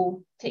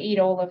full to eat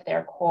all of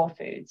their core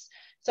foods.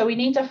 So we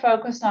need to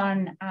focus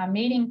on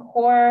meeting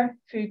core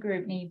food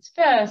group needs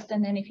first.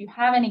 And then if you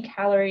have any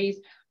calories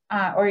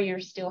or you're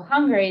still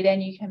hungry,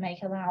 then you can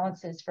make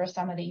allowances for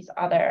some of these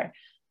other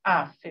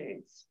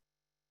foods.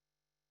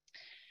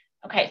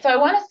 Okay, so I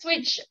want to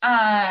switch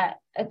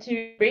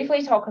to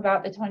briefly talk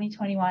about the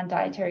 2021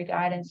 Dietary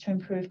Guidance to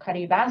Improve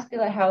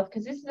Cardiovascular Health,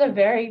 because this is a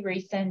very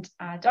recent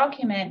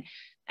document,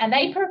 and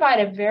they provide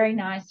a very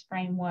nice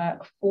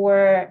framework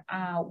for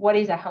what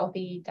is a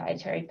healthy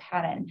dietary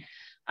pattern,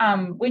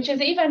 which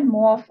is even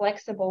more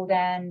flexible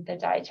than the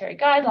dietary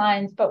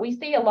guidelines, but we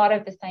see a lot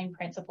of the same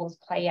principles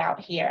play out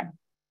here.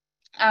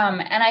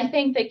 And I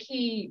think the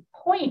key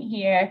point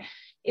here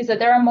is that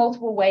there are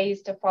multiple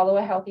ways to follow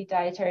a healthy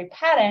dietary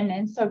pattern.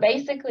 And so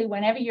basically,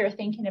 whenever you're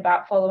thinking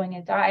about following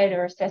a diet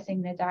or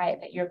assessing the diet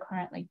that you're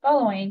currently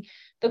following,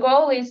 the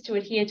goal is to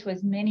adhere to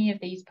as many of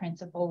these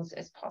principles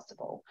as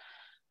possible.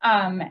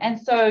 And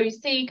so you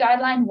see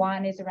guideline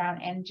 1 is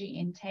around energy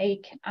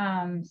intake.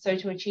 So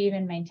to achieve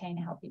and maintain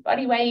a healthy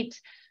body weight.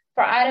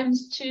 For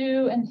items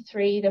 2 and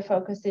 3, the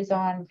focus is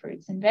on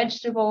fruits and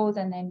vegetables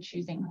and then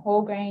choosing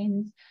whole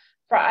grains.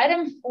 For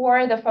item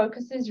 4, the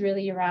focus is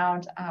really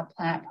around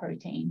plant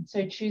protein.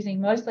 So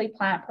choosing mostly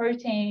plant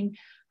protein,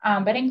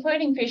 but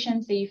including fish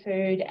and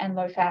seafood and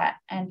low-fat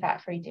and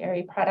fat-free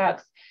dairy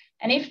products.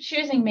 And if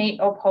choosing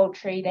meat or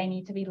poultry, they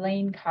need to be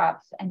lean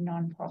cuts and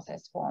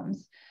non-processed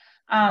forms.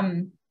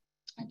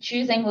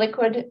 Choosing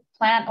liquid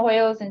plant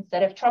oils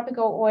instead of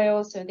tropical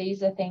oils. So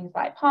these are things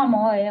like palm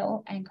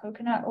oil and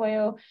coconut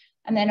oil.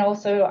 And then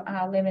also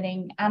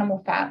limiting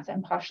animal fats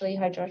and partially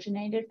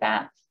hydrogenated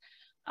fats.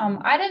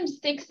 Item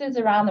 6 is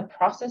around the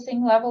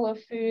processing level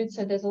of food.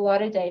 So there's a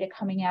lot of data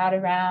coming out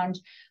around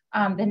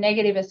the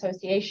negative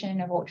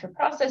association of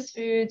ultra-processed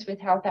foods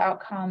with health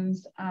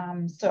outcomes.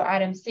 So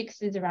item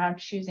 6 is around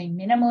choosing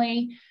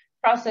minimally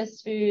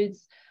processed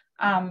foods.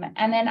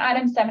 And then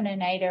items 7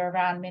 and 8 are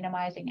around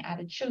minimizing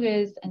added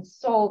sugars and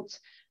salt.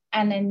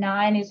 And then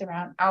 9 is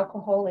around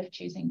alcohol. If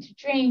choosing to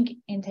drink,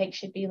 intake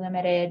should be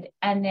limited.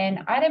 And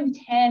then item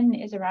 10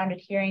 is around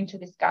adhering to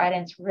this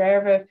guidance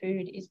wherever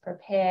food is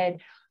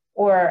prepared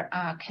or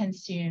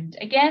consumed.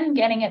 Again,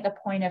 getting at the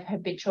point of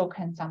habitual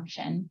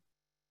consumption.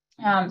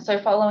 So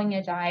following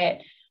a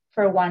diet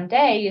for one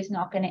day is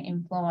not going to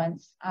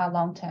influence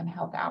long-term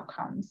health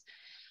outcomes.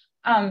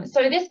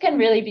 So this can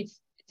really be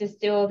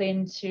distilled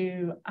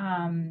into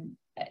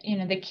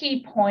the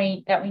key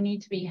point that we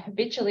need to be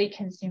habitually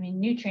consuming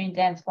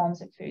nutrient-dense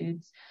forms of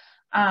foods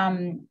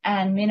and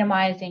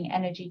minimizing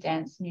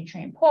energy-dense,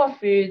 nutrient-poor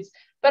foods.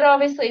 But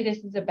obviously, this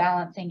is a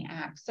balancing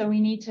act. So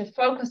we need to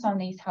focus on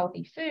these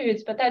healthy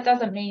foods, but that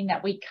doesn't mean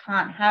that we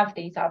can't have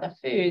these other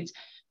foods.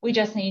 We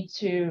just need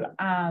to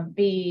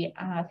be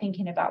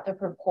thinking about the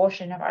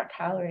proportion of our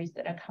calories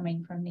that are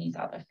coming from these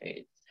other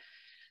foods.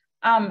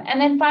 And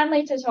then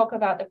finally, to talk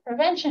about the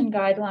prevention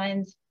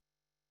guidelines,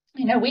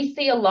 we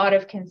see a lot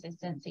of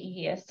consistency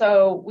here.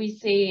 So we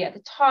see at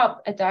the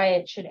top, a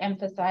diet should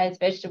emphasize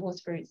vegetables,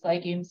 fruits,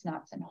 legumes,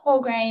 nuts, and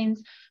whole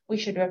grains. We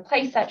should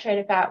replace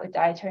saturated fat with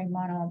dietary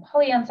mono and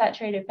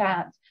polyunsaturated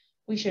fats.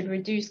 We should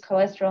reduce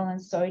cholesterol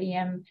and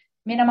sodium,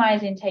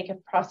 minimize intake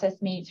of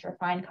processed meats,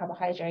 refined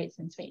carbohydrates,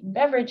 and sweetened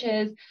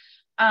beverages,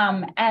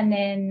 and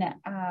then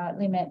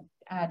limit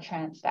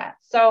trans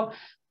fats. So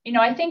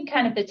I think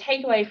kind of the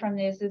takeaway from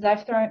this is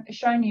I've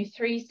shown you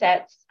 3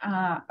 sets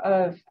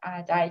of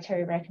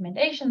dietary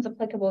recommendations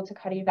applicable to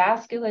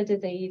cardiovascular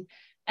disease,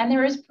 and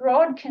there is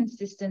broad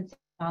consistency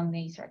among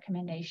these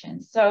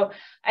recommendations. So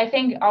I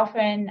think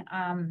often,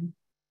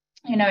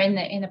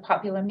 in the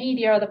popular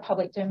media or the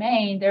public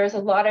domain, there is a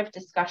lot of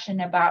discussion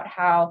about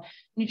how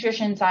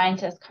nutrition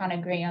scientists can't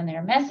agree on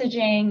their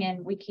messaging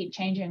and we keep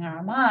changing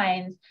our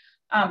minds.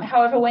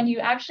 However, when you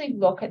actually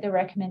look at the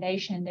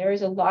recommendation, there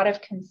is a lot of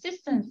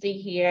consistency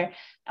here.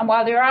 And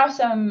while there are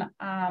some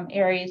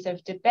areas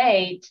of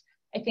debate,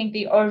 I think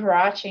the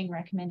overarching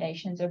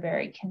recommendations are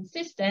very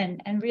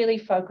consistent and really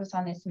focus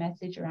on this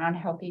message around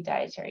healthy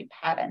dietary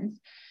patterns.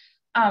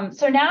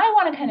 So now I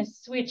want to kind of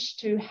switch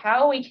to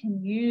how we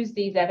can use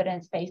these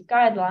evidence-based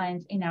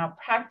guidelines in our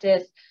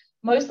practice,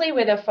 mostly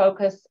with a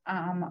focus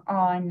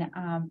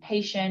on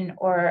patient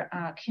or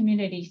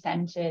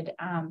community-centered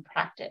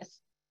practice.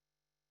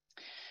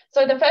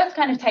 So the first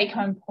kind of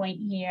take-home point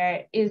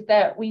here is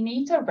that we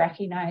need to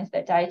recognize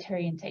that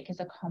dietary intake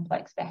is a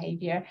complex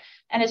behavior,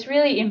 and it's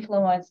really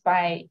influenced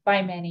by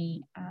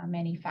many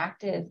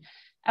factors.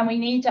 And we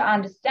need to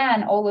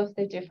understand all of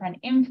the different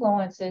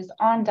influences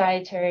on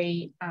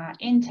dietary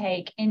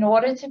intake in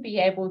order to be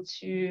able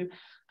to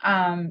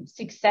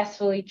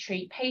successfully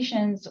treat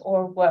patients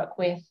or work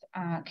with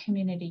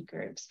community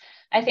groups.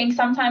 I think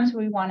sometimes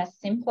we want to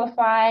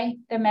simplify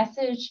the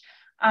message.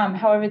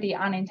 However, the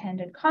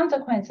unintended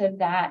consequence of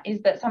that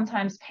is that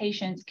sometimes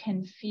patients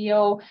can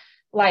feel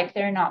like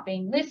they're not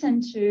being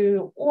listened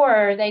to,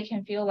 or they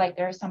can feel like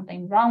there's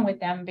something wrong with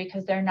them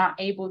because they're not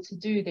able to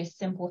do this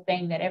simple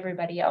thing that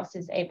everybody else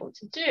is able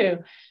to do.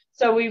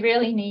 So we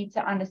really need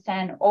to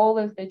understand all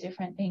of the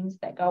different things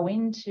that go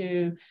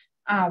into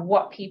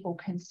what people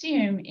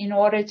consume in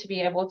order to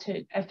be able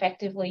to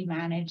effectively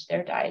manage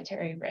their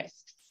dietary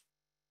risks.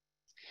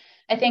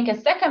 I think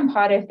a second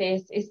part of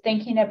this is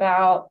thinking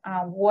about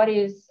what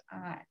is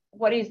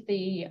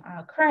the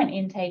current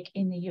intake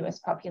in the US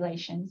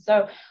population.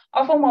 So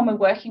often when we're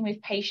working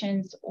with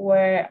patients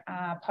or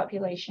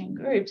population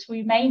groups,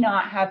 we may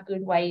not have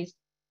good ways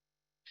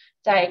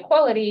diet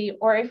quality,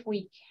 or if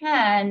we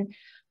can,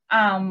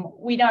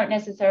 we don't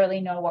necessarily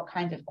know what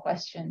kinds of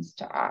questions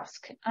to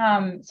ask.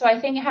 So I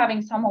think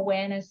having some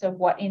awareness of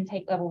what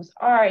intake levels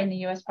are in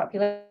the US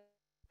population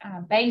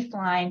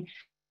baseline,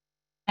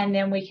 and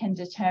then we can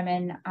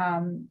determine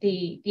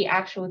the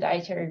actual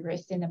dietary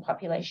risks in the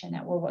population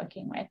that we're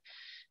working with.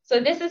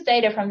 So this is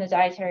data from the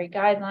dietary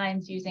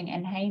guidelines using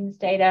NHANES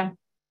data.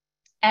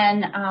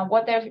 And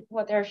what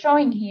they're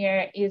showing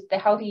here is the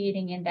Healthy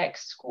Eating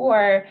Index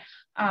score,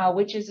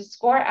 which is a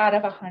score out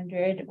of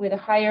 100 with a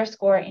higher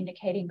score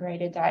indicating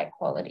greater diet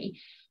quality.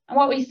 And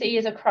what we see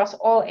is across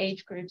all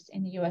age groups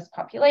in the US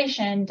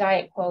population,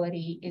 diet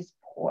quality is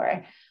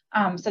poor.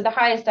 So the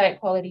highest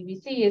diet quality we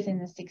see is in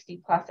the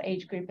 60+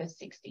 age group of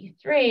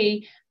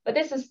 63, but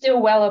this is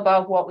still well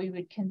above what we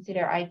would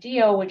consider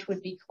ideal, which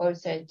would be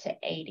closer to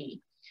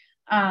 80.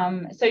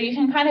 So you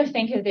can kind of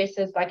think of this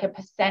as like a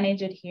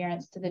percentage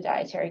adherence to the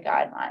dietary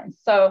guidelines.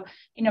 So,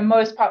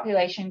 most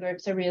population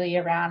groups are really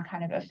around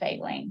kind of a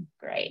failing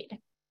grade.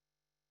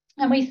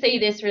 And we see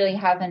this really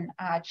hasn't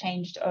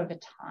changed over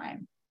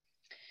time.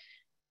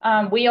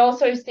 We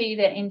also see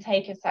that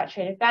intake of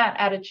saturated fat,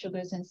 added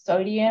sugars, and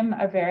sodium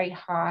are very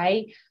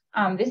high.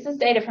 This is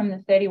data from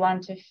the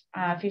 31 to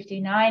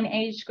 59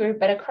 age group,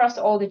 but across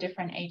all the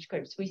different age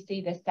groups, we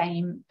see the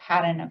same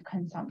pattern of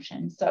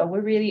consumption. So we're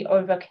really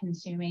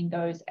over-consuming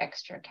those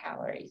extra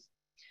calories.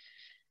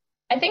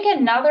 I think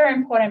another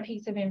important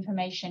piece of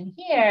information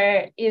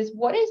here is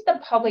what is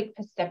the public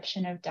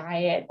perception of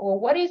diet,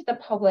 or what is the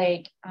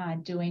public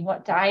doing?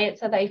 What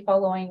diets are they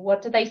following?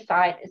 What do they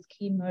cite as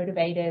key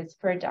motivators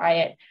for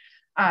diet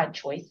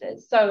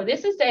choices? So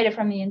this is data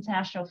from the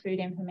International Food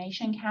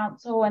Information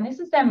Council, and this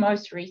is their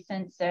most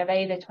recent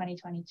survey, the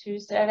 2022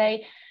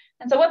 survey.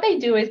 And so what they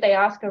do is they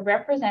ask a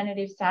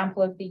representative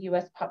sample of the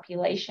US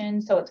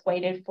population. So it's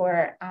weighted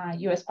for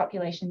US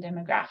population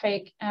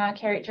demographic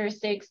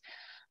characteristics.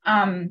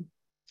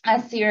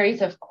 a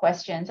series of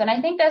questions. And I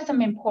think there's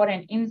some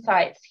important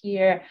insights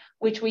here,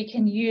 which we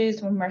can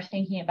use when we're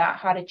thinking about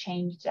how to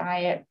change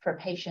diet for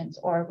patients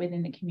or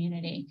within the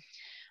community.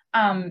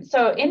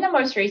 So in the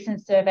most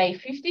recent survey,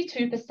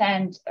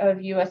 52%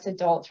 of US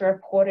adults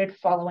reported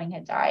following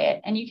a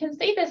diet. And you can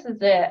see this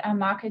as a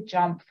marked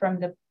jump from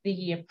the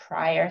year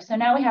prior. So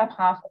now we have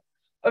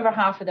over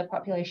half of the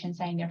population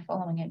saying they're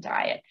following a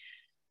diet.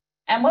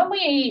 And when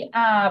we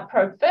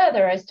probe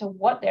further as to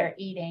what they're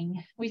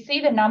eating, we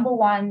see the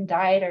 #1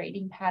 diet or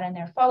eating pattern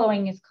they're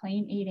following is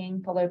clean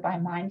eating, followed by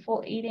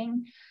mindful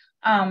eating.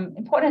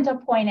 Important to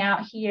point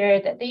out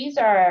here that these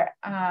are,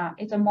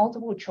 it's a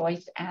multiple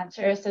choice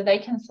answer, so they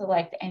can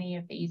select any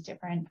of these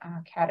different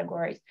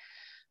categories.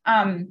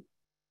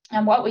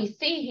 And what we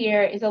see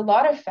here is a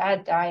lot of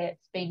fad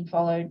diets being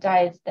followed,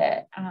 diets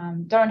that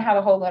don't have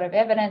a whole lot of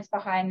evidence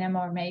behind them,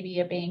 or maybe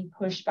are being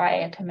pushed by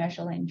a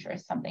commercial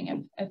interest,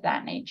 something of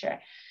that nature.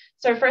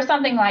 So for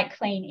something like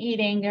clean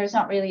eating, there's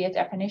not really a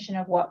definition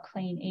of what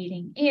clean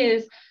eating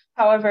is.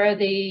 However,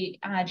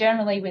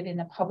 generally within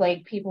the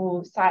public,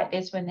 people cite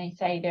this when they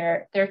say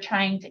they're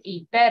trying to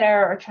eat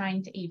better or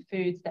trying to eat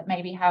foods that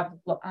maybe have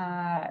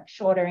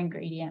shorter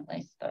ingredient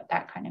lists,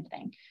 that kind of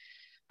thing.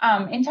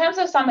 In terms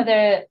of some of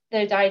the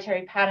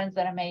dietary patterns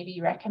that are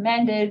maybe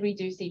recommended, we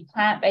do see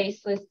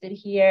plant-based listed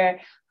here.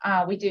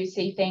 We do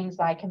see things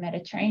like a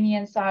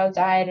Mediterranean-style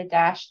diet, a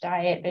DASH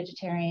diet,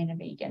 vegetarian and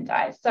vegan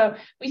diet. So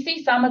we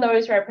see some of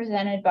those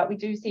represented, but we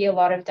do see a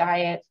lot of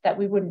diets that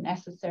we wouldn't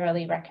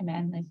necessarily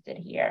recommend listed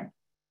here.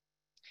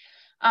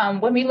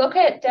 When we look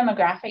at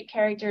demographic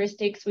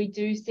characteristics, we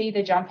do see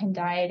the jump in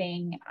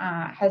dieting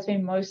has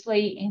been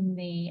mostly in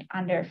the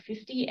under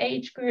 50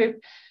 age group.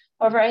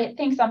 However, I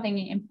think something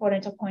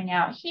important to point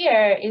out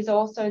here is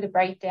also the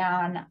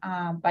breakdown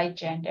by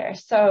gender.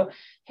 So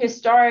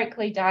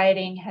historically,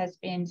 dieting has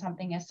been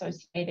something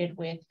associated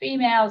with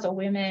females or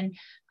women.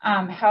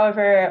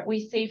 However,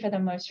 we see for the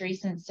most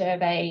recent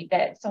survey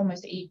that it's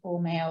almost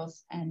equal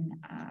males and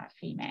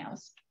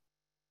females.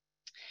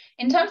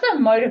 In terms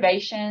of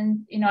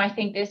motivation, I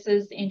think this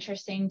is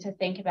interesting to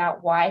think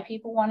about why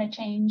people want to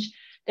change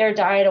their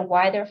diet or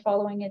why they're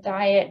following a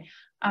diet.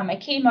 A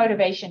key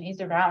motivation is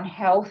around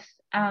health.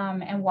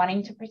 And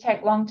wanting to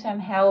protect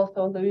long-term health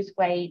or lose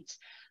weight,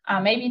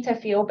 maybe to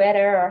feel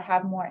better or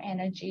have more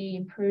energy,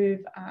 improve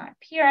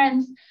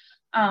appearance.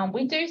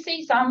 We do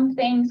see some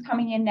things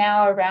coming in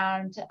now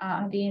around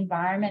the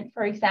environment,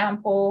 for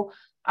example,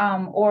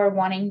 or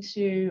wanting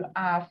to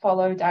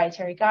follow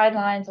dietary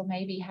guidelines, or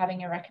maybe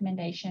having a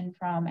recommendation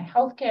from a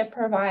healthcare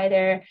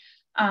provider.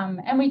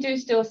 And we do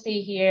still see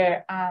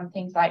here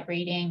things like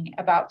reading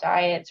about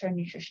diets or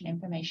nutrition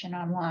information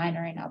online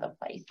or in other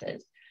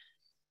places.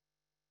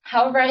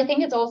 However, I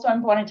think it's also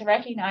important to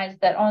recognize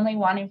that only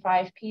 1 in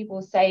 5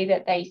 people say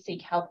that they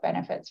seek health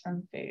benefits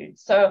from food.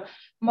 So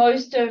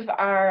most of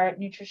our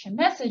nutrition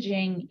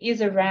messaging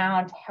is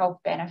around health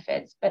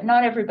benefits, but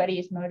not everybody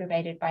is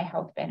motivated by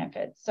health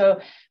benefits. So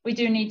we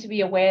do need to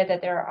be aware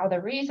that there are other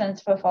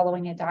reasons for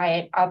following a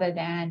diet other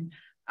than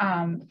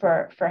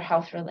for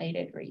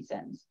health-related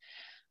reasons.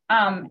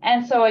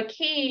 And so a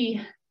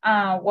key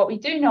what we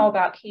do know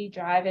about key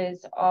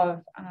drivers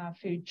of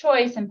food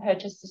choice and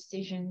purchase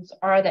decisions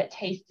are that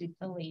taste is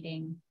the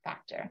leading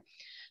factor.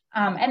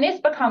 And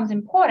this becomes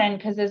important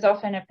because there's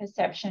often a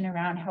perception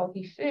around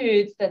healthy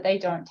foods that they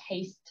don't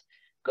taste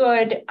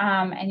good,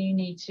 and you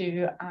need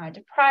to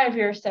deprive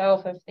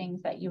yourself of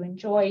things that you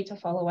enjoy to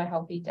follow a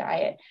healthy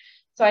diet.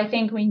 So I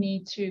think we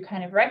need to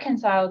kind of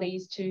reconcile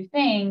these two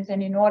things.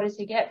 And in order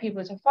to get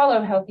people to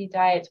follow healthy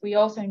diets, we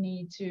also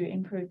need to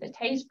improve the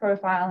taste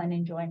profile and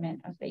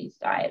enjoyment of these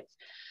diets.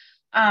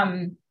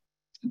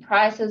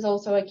 Price is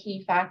also a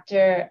key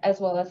factor,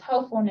 as well as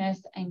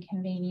healthfulness and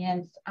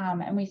convenience.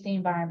 And we see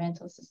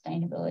environmental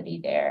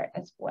sustainability there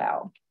as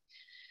well.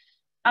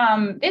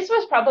 This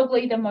was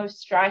probably the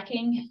most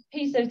striking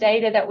piece of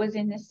data that was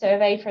in this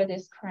survey for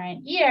this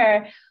current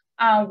year,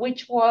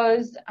 which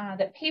was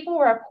that people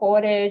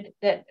reported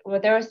that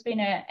there has been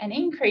an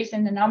increase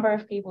in the number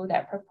of people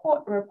that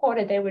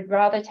reported they would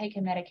rather take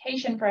a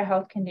medication for a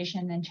health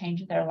condition than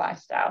change their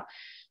lifestyle.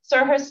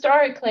 So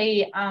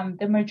historically,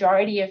 the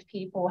majority of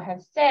people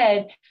have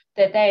said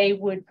that they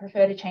would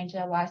prefer to change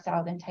their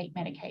lifestyle than take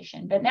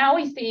medication. But now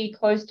we see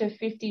close to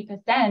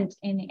 50%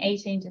 in the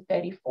 18 to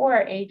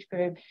 34 age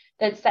group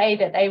that say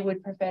that they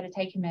would prefer to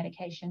take a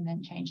medication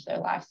than change their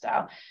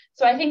lifestyle.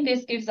 So I think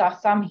this gives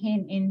us some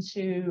hint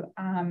into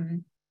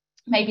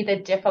maybe the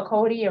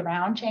difficulty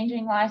around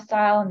changing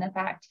lifestyle, and the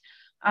fact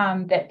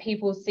that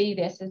people see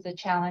this as a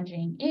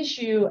challenging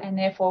issue and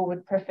therefore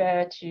would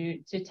prefer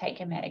to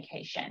take a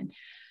medication.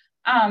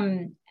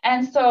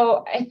 And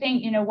so I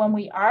think, when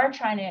we are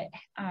trying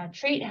to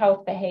treat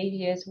health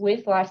behaviors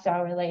with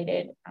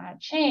lifestyle-related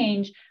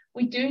change,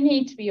 we do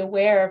need to be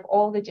aware of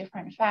all the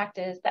different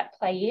factors that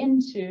play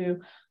into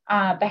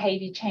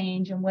behavior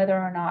change and whether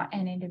or not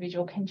an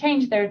individual can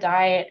change their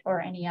diet or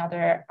any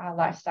other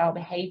lifestyle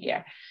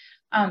behavior.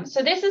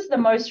 So this is the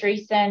most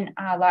recent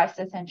Life's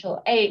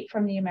Essential 8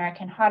 from the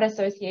American Heart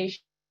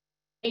Association,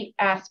 8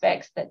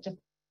 aspects that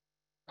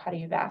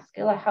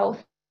cardiovascular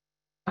health.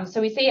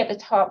 So we see at the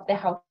top the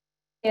health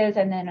behaviors,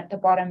 and then at the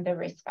bottom the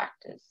risk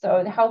factors.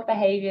 So the health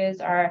behaviors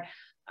are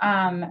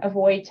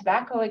avoid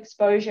tobacco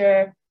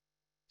exposure,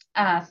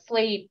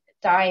 sleep,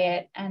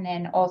 diet, and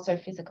then also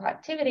physical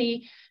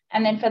activity.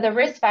 And then for the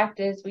risk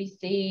factors, we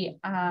see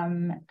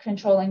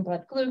controlling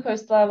blood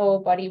glucose level,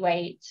 body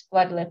weight,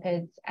 blood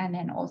lipids, and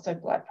then also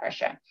blood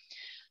pressure.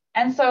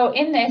 And so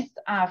in this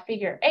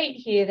figure 8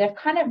 here, they've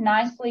kind of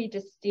nicely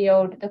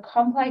distilled the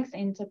complex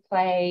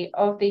interplay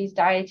of these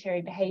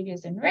dietary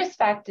behaviors and risk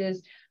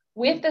factors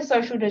with the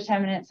social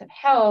determinants of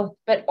health,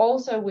 but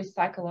also with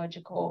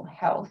psychological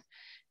health.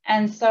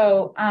 And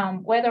so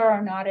whether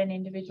or not an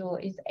individual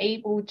is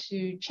able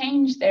to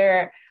change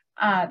their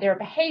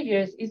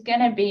behaviors is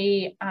going to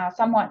be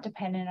somewhat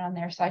dependent on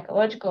their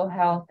psychological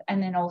health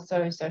and then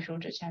also social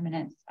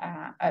determinants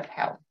of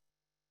health.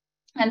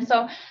 And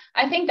so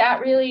I think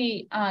that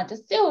really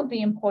distilled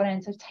the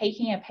importance of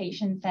taking a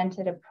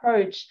patient-centered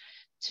approach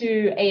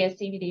to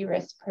ASCVD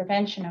risk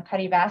prevention or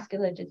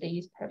cardiovascular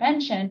disease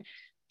prevention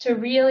to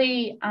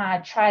really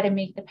try to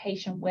meet the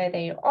patient where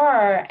they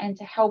are and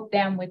to help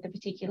them with the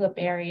particular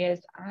barriers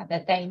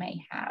that they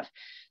may have.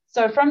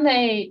 So from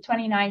the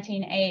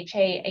 2019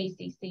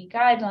 AHA-ACC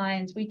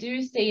guidelines, we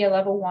do see a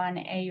level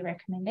 1A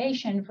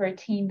recommendation for a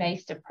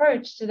team-based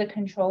approach to the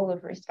control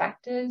of risk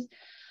factors.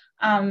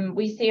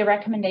 We see a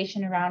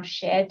recommendation around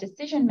shared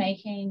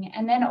decision-making,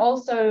 and then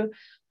also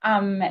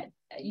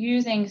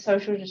using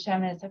social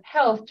determinants of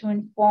health to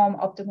inform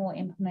optimal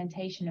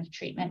implementation of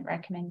treatment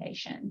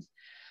recommendations.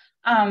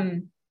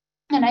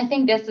 And I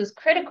think this is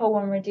critical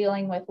when we're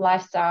dealing with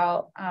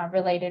lifestyle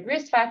related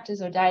risk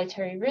factors or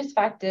dietary risk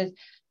factors,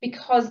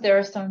 because there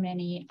are so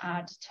many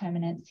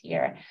determinants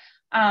here.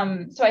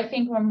 So I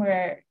think when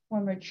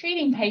we're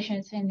treating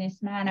patients in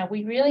this manner,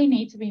 we really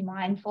need to be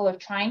mindful of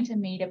trying to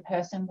meet a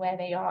person where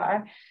they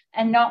are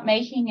and not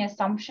making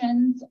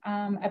assumptions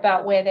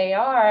about where they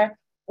are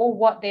or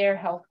what their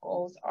health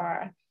goals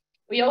are.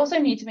 We also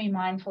need to be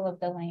mindful of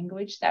the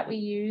language that we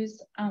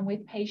use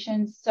with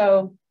patients.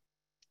 So,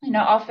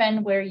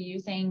 often we're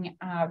using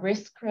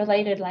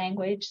risk-related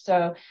language.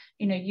 So,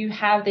 you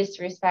have this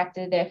risk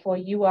factor, therefore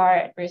you are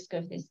at risk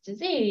of this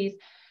disease.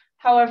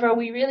 However,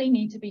 we really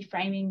need to be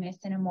framing this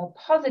in a more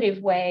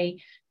positive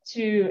way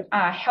to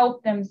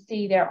help them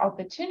see their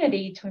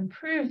opportunity to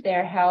improve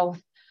their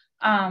health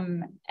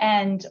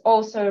and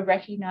also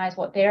recognize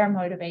what their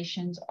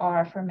motivations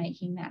are for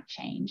making that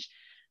change.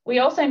 We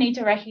also need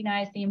to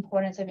recognize the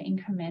importance of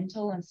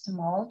incremental and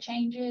small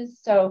changes.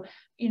 So,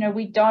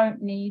 we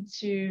don't need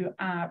to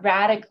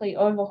radically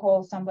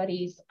overhaul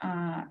somebody's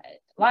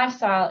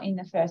lifestyle in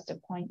the first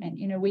appointment.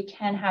 We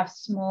can have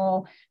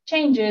small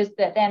changes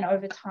that then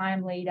over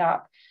time lead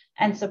up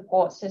and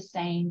support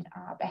sustained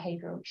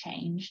behavioral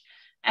change.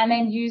 And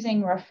then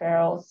using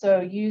referrals, so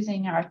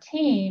using our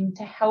team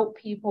to help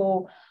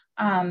people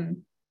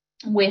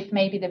with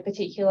maybe the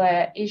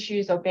particular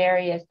issues or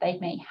barriers they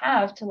may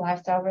have to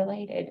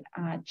lifestyle-related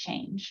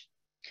change.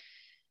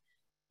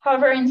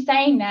 However, in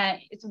saying that,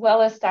 it's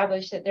well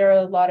established that there are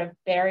a lot of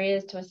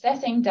barriers to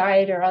assessing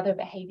diet or other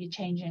behavior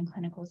change in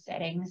clinical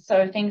settings.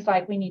 So things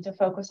like we need to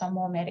focus on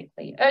more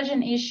medically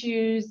urgent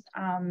issues,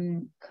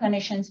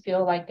 clinicians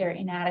feel like they're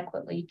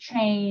inadequately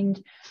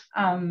trained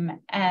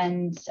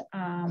and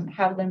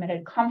have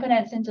limited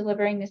confidence in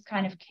delivering this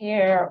kind of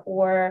care,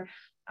 or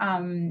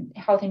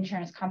health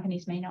insurance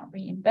companies may not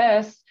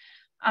reimburse.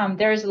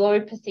 There is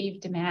low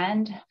perceived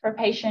demand for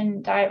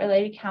patient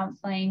diet-related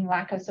counselling,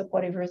 lack of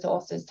supportive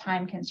resources,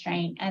 time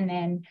constraint, and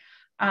then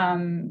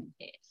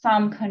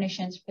some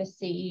clinicians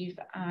perceive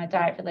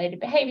diet-related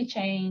behaviour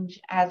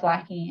change as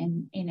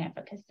lacking in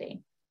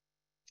efficacy.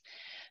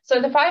 So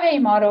the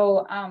 5A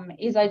model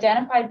is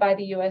identified by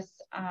the US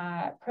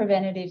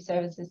Preventative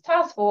Services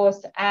Task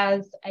Force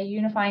as a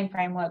unifying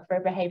framework for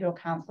behavioural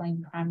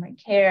counselling primary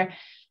care.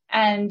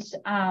 And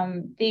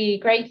the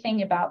great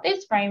thing about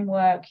this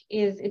framework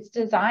is it's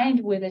designed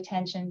with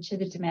attention to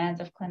the demands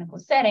of clinical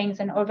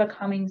settings and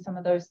overcoming some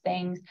of those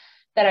things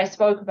that I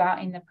spoke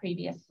about in the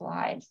previous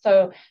slide.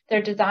 So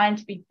they're designed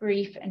to be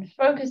brief and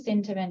focused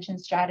intervention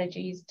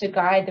strategies to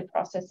guide the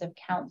process of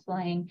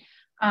counselling.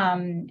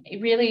 It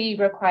really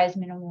requires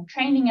minimal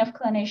training of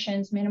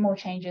clinicians, minimal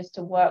changes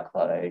to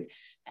workload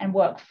and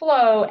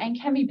workflow, and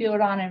can be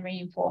built on and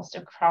reinforced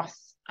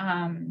across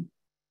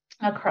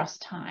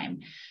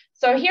time.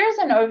 So here's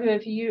an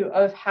overview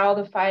of how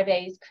the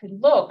 5As could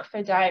look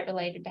for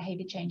diet-related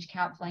behaviour change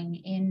counselling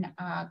in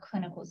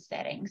clinical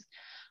settings.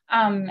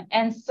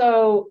 And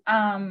so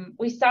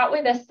we start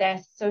with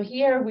assess. So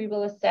here we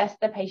will assess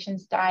the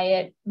patient's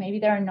diet, maybe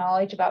their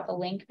knowledge about the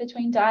link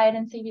between diet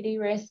and CVD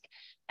risk,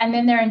 and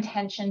then their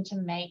intention to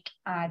make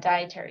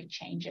dietary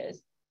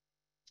changes.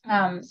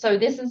 So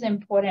this is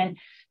important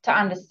to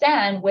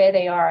understand where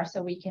they are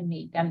so we can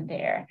meet them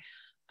there.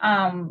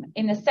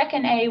 In the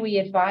second A, we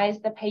advise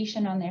the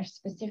patient on their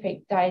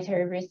specific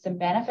dietary risks and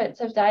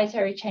benefits of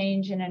dietary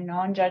change in a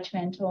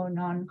non-judgmental,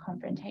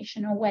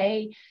 non-confrontational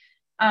way.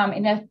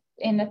 In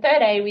the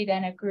third A, we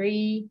then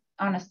agree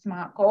on a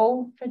SMART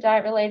goal for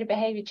diet-related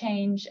behavior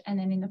change. And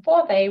then in the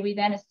 4th A, we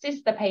then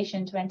assist the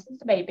patient to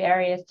anticipate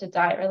barriers to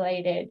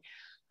diet-related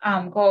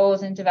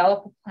goals and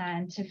develop a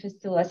plan to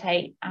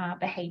facilitate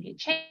behavior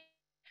change.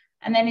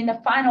 And then in the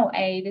final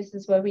A, this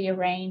is where we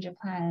arrange a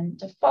plan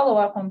to follow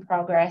up on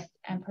progress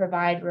and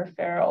provide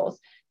referrals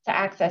to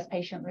access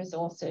patient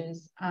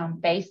resources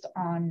based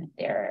on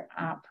their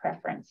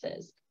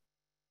preferences.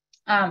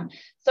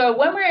 So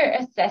when we're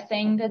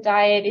assessing the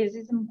diet, it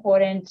is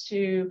important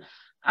to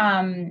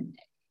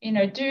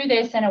do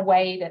this in a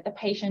way that the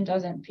patient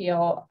doesn't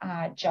feel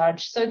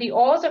judged. So the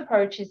OARS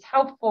approach is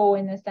helpful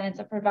in the sense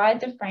it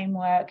provides a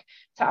framework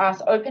to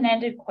ask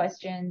open-ended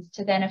questions,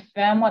 to then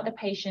affirm what the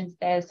patient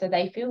says so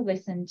they feel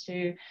listened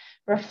to,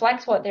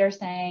 reflect what they're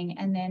saying,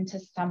 and then to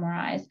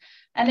summarize.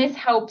 And this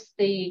helps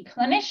the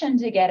clinician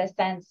to get a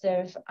sense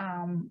of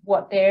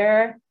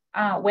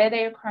where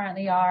they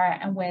currently are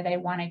and where they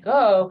want to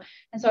go.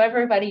 And so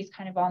everybody's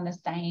kind of on the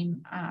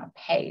same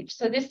page.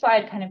 So this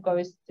slide kind of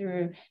goes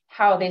through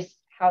how this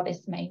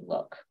may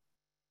look.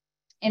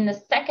 In the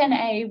 2nd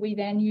A, we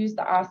then use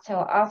the ask,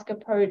 tell, ask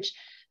approach.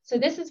 So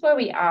this is where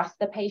we ask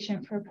the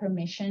patient for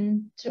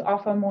permission to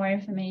offer more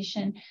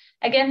information.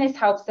 Again, this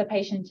helps the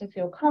patient to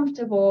feel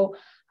comfortable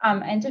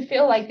and to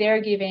feel like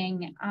they're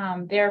giving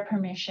their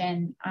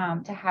permission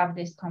to have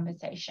this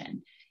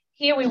conversation.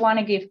 Here we want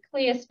to give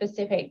clear,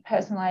 specific,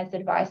 personalized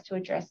advice to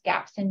address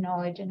gaps in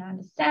knowledge and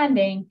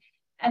understanding,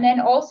 and then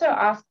also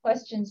ask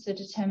questions to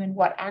determine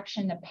what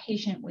action the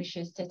patient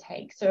wishes to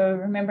take. So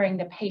remembering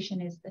the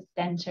patient is the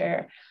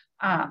center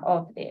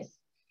of this.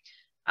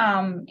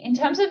 In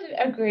terms of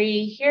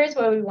agree, here's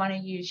where we want to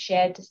use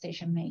shared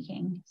decision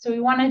making. So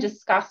we want to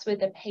discuss with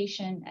the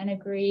patient and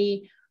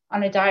agree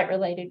on a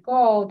diet-related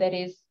goal that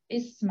is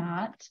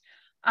SMART,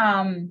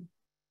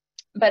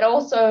 but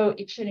also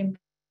it should improve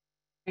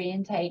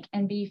intake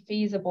and be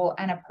feasible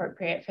and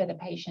appropriate for the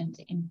patient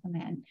to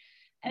implement.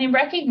 And in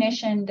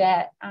recognition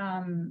that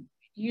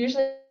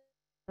usually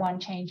one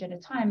change at a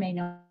time may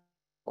not,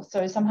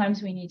 so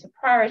sometimes we need to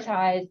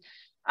prioritize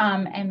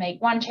and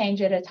make one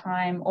change at a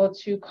time or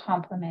 2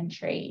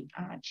 complementary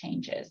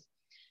changes.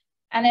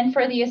 And then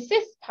for the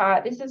assist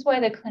part, this is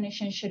where the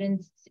clinician should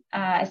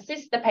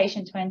assist the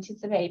patient to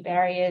anticipate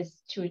barriers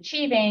to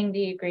achieving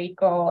the agreed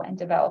goal and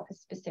develop a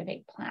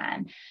specific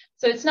plan.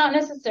 So it's not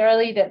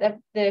necessarily that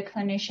the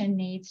clinician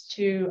needs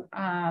to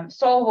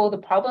solve all the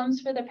problems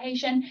for the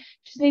patient,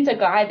 just needs to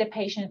guide the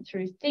patient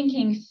through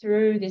thinking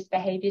through this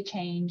behavior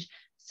change,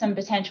 some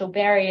potential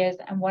barriers,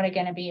 and what are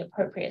going to be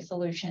appropriate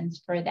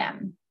solutions for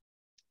them.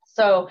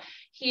 So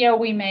here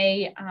we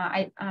may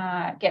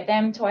get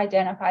them to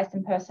identify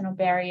some personal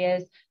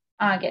barriers,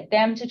 get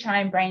them to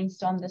try and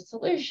brainstorm the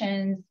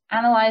solutions,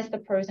 analyze the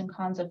pros and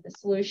cons of the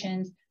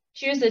solutions,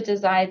 choose a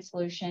desired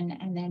solution,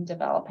 and then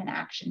develop an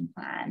action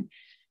plan.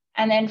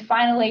 And then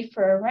finally,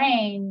 for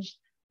arrange,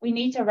 we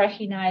need to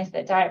recognize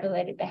that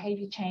diet-related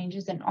behavior change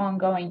is an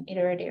ongoing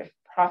iterative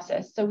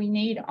process. So we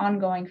need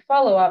ongoing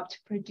follow-up to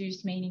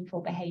produce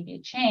meaningful behavior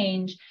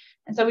change.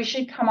 And so we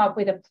should come up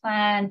with a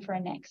plan for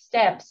next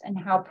steps and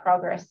how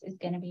progress is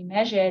going to be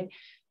measured.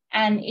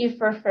 And if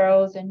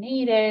referrals are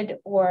needed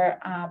or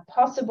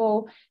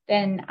possible,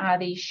 then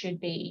these should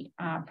be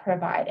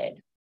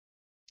provided.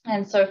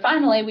 And so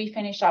finally, we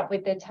finish up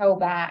with the tell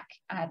back,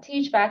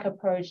 teach back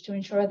approach to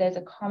ensure there's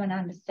a common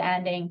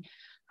understanding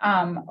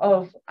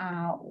of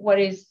what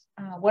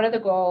are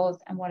the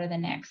goals and what are the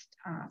next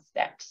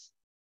steps.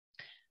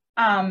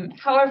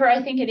 However,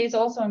 I think it is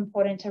also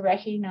important to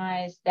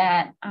recognize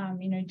that,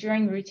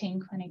 during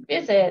routine clinic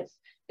visits,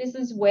 this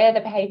is where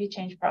the behavior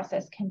change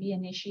process can be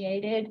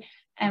initiated.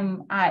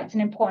 And it's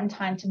an important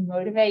time to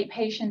motivate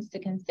patients to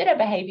consider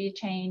behavior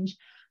change.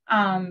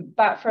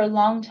 But for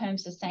long-term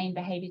sustained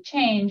behavior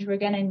change, we're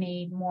going to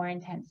need more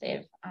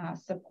intensive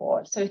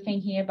support. So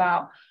thinking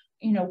about,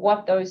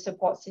 what those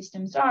support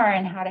systems are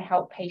and how to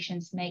help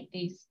patients make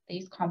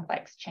these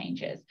complex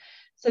changes.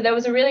 So there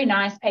was a really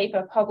nice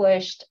paper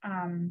published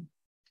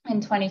in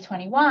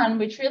 2021,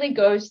 which really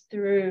goes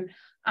through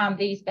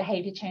these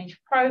behavior change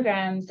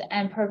programs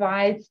and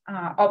provides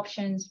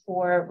options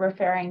for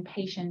referring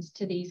patients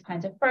to these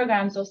kinds of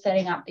programs or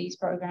setting up these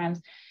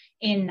programs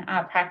in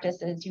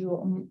practices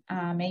you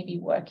may be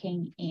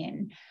working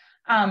in.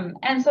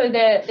 And so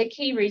the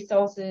key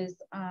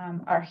resources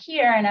are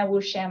here, and I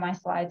will share my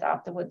slides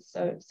afterwards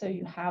so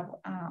you have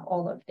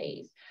all of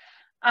these.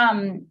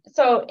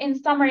 So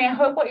in summary, I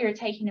hope what you're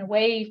taking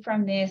away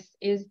from this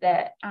is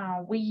that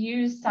we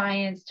use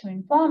science to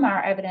inform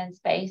our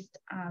evidence-based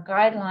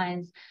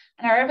guidelines,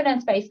 and our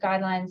evidence-based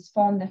guidelines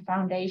form the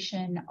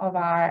foundation of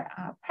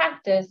our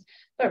practice,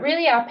 but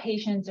really our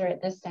patients are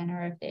at the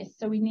center of this.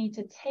 So we need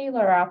to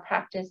tailor our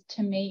practice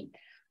to meet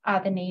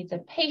the needs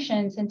of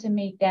patients and to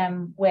meet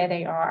them where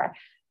they are,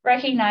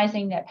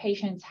 recognizing that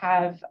patients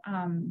have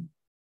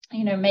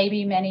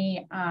maybe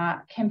many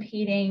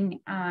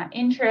competing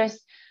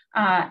interests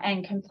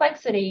and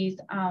complexities,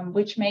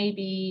 which may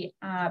be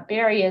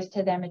barriers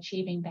to them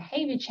achieving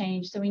behavior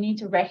change. So we need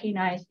to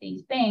recognize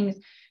these things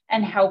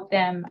and help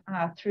them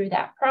through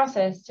that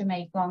process to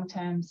make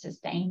long-term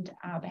sustained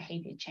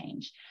behavior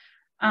change.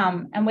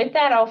 And with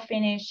that, I'll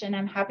finish, and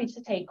I'm happy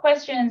to take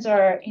questions,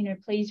 or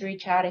please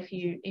reach out if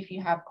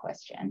you have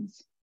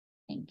questions.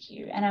 Thank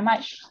you. And I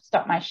might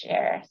stop my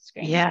share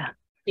screen. Yeah.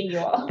 See you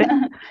all.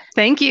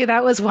 Thank you.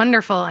 That was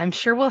wonderful. I'm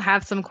sure we'll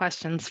have some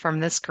questions from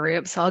this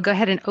group. So I'll go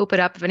ahead and open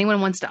up if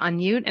anyone wants to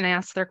unmute and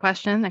ask their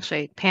question.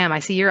 Actually, Pam, I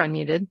see you're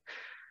unmuted.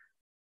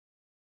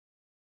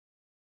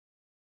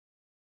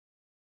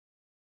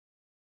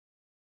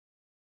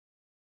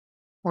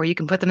 Or you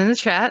can put them in the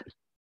chat.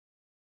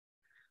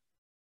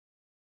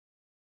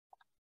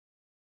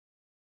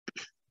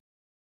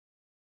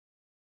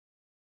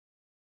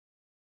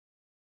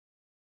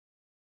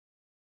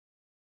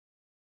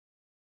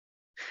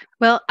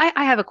 Well,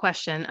 I have a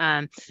question.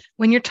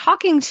 When you're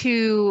talking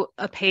to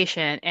a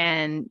patient,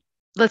 and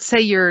let's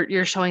say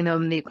you're showing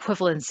them the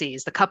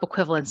equivalencies, the cup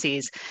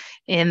equivalencies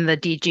in the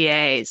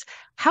DGAs,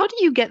 how do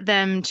you get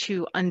them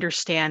to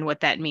understand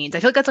what that means?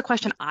 I feel like that's a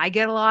question I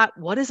get a lot.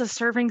 What is a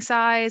serving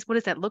size? What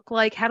does that look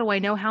like? How do I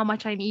know how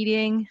much I'm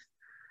eating?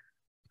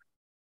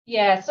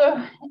 Yeah,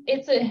 so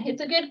it's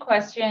a good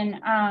question,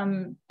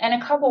 and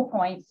a couple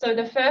points. So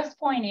the first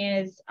point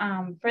is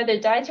for the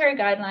dietary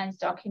guidelines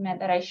document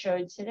that I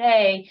showed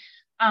today,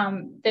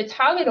 the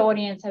target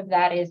audience of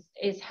that is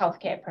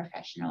healthcare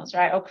professionals,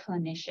 right, or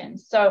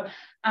clinicians. So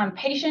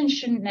patients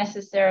shouldn't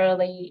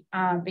necessarily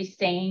be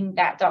seeing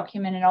that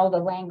document and all the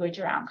language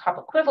around cup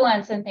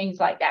equivalents and things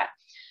like that.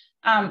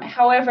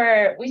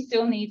 However, we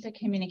still need to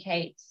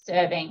communicate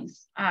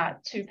servings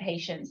to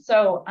patients.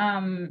 So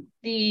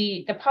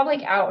the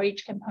public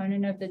outreach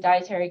component of the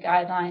dietary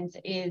guidelines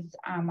is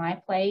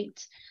My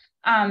Plate.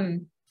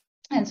 And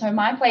so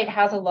My Plate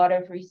has a lot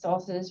of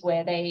resources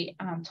where they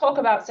talk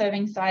about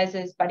serving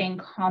sizes, but in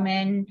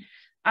common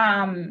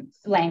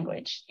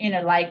language,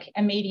 like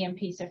a medium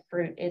piece of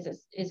fruit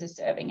is a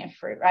serving of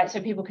fruit, right?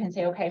 So people can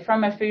say, okay,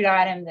 from a food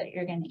item that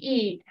you're going to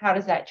eat, how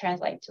does that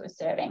translate to a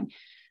serving?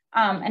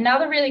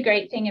 Another really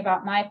great thing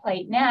about My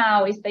Plate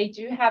now is they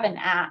do have an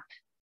app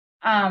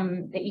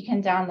that you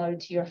can download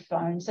to your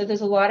phone. So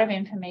there's a lot of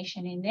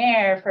information in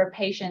there for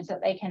patients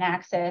that they can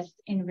access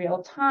in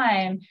real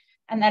time.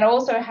 And that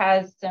also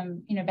has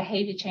some,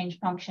 behavior change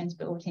functions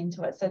built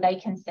into it, so they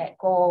can set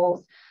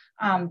goals.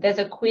 There's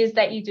a quiz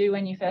that you do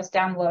when you first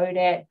download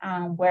it,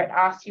 where it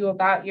asks you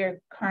about your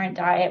current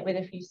diet with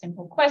a few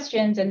simple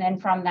questions. And then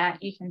from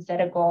that, you can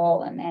set a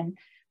goal and then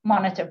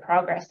monitor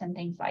progress and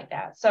things like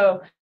that.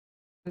 So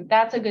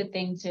that's a good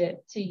thing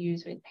to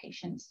use with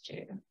patients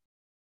too.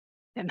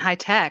 And high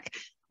tech.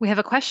 We have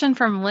a question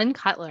from Lynn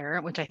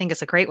Cutler, which I think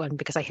is a great one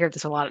because I hear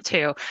this a lot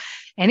too.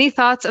 Any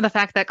thoughts on the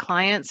fact that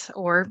clients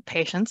or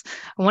patients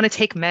want to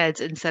take meds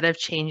instead of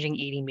changing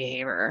eating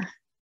behavior?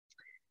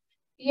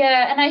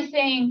 Yeah, and I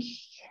think,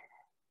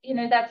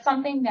 that's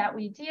something that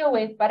we deal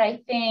with, but I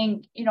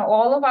think,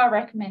 all of our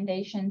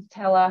recommendations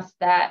tell us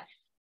that,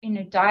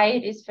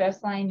 diet is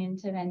first line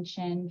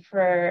intervention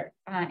for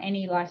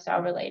any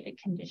lifestyle related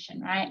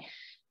condition, right?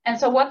 And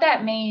so what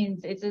that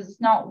means is it's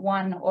not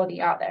one or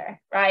the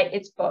other, right?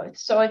 It's both.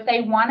 So if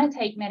they want to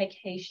take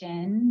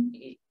medication,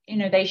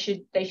 they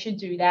should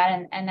do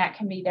that, and that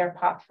can be their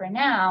path for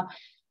now.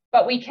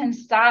 But we can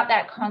start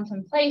that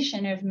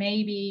contemplation of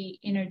maybe,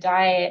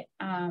 diet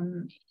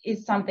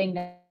is something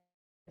that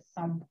at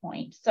some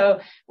point. So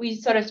we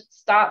sort of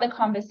start the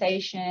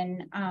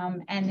conversation,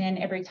 and then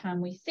every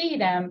time we see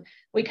them,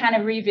 we kind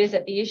of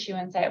revisit the issue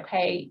and say,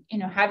 okay,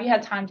 have you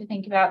had time to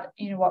think about,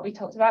 what we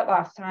talked about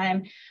last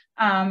time?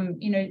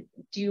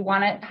 Do you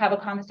want to have a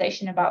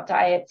conversation about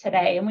diet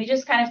today? And we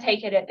just kind of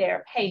take it at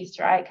their pace,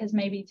 right? Because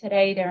maybe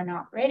today they're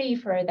not ready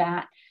for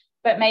that.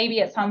 But maybe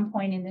at some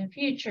point in the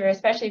future,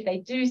 especially if they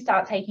do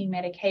start taking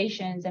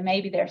medications and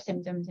maybe their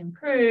symptoms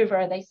improve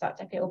or they start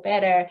to feel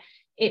better,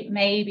 it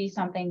may be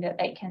something that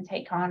they can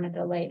take on at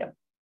a later.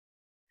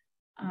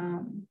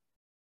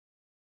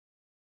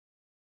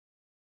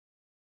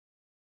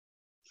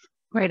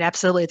 Right,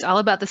 absolutely. It's all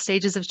about the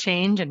stages of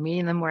change and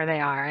meeting them where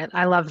they are.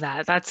 I love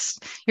that.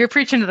 You're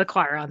preaching to the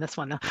choir on this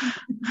one, though.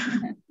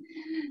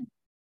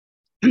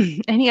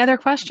 Any other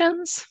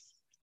questions?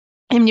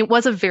 I mean, it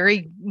was a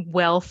very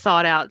well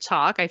thought out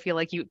talk. I feel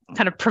like you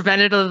kind of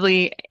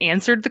preventatively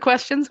answered the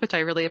questions, which I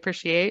really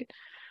appreciate.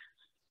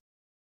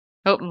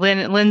 Oh,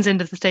 Lynn's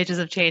into the stages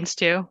of change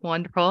too.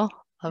 Wonderful.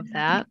 Love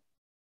that.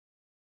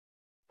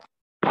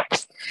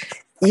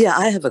 Yeah,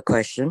 I have a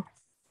question.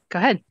 Go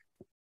ahead.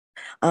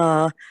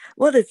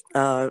 What if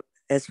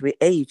as we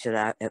age,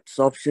 our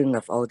absorption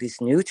of all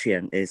these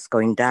nutrients is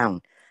going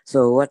down?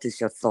 So what is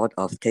your thought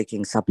of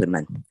taking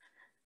supplement?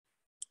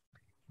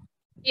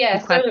 Yeah,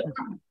 so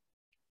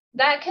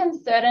that can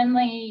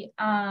certainly,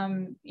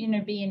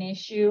 be an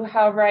issue.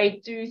 However, I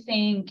do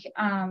think,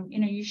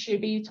 you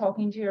should be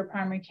talking to your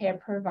primary care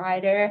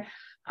provider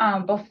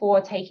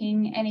before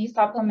taking any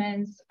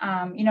supplements.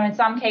 In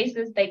some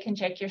cases, they can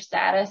check your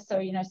status.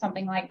 So,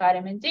 something like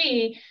vitamin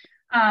D,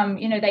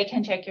 they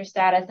can check your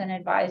status and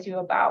advise you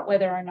about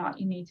whether or not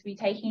you need to be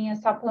taking a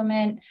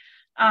supplement.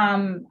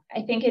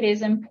 I think it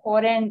is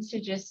important to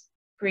just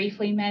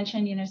briefly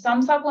mention, you know,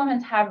 some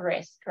supplements have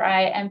risk,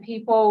 right? And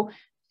people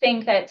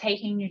think that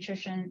taking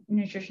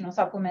nutritional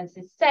supplements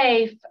is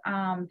safe.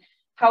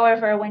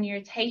 However, when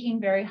you're taking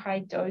very high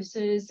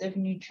doses of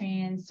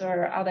nutrients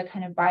or other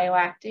kind of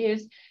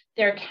bioactives,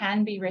 there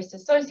can be risks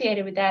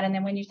associated with that. And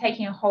then when you're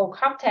taking a whole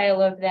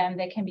cocktail of them,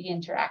 there can be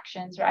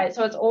interactions, right?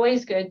 So it's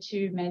always good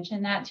to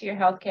mention that to your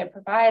healthcare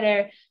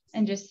provider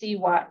and just see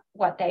what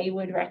they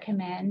would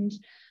recommend.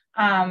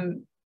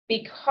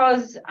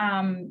 Because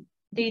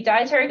the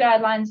dietary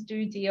guidelines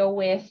do deal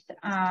with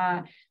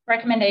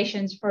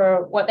recommendations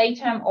for what they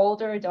term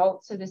older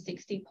adults, so the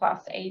 60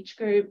 plus age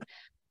group.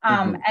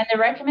 And the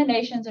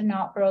recommendations are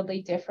not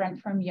broadly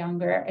different from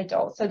younger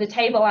adults. So the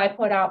table I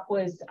put up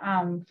was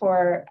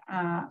for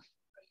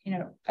you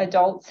know,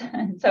 adults,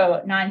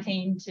 so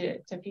 19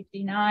 to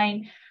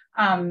 59.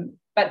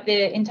 But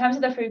in terms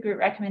of the food group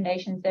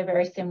recommendations, they're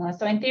very similar.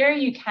 So in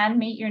theory, you can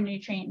meet your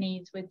nutrient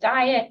needs with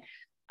diet.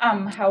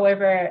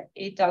 However,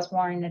 it does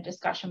warrant a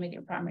discussion with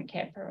your primary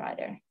care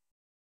provider.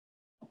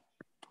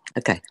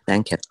 Okay,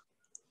 thank you.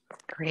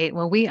 Great.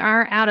 Well, we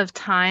are out of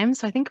time,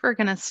 so I think we're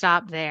going to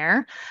stop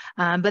there.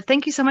 But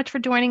thank you so much for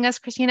joining us,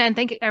 Kristina, and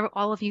thank you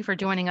all of you for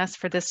joining us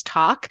for this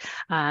talk.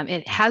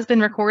 It has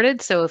been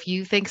recorded, so if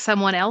you think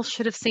someone else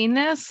should have seen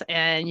this,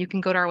 and you can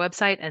go to our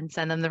website and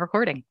send them the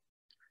recording.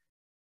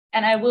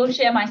 And I will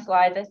share my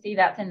slides. I see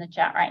that's in the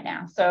chat right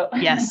now, so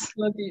yes,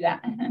 we'll do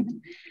that.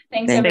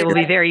 Thanks, they everybody. will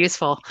be very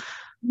useful.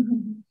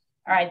 All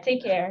right,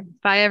 take care.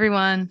 Bye,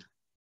 everyone.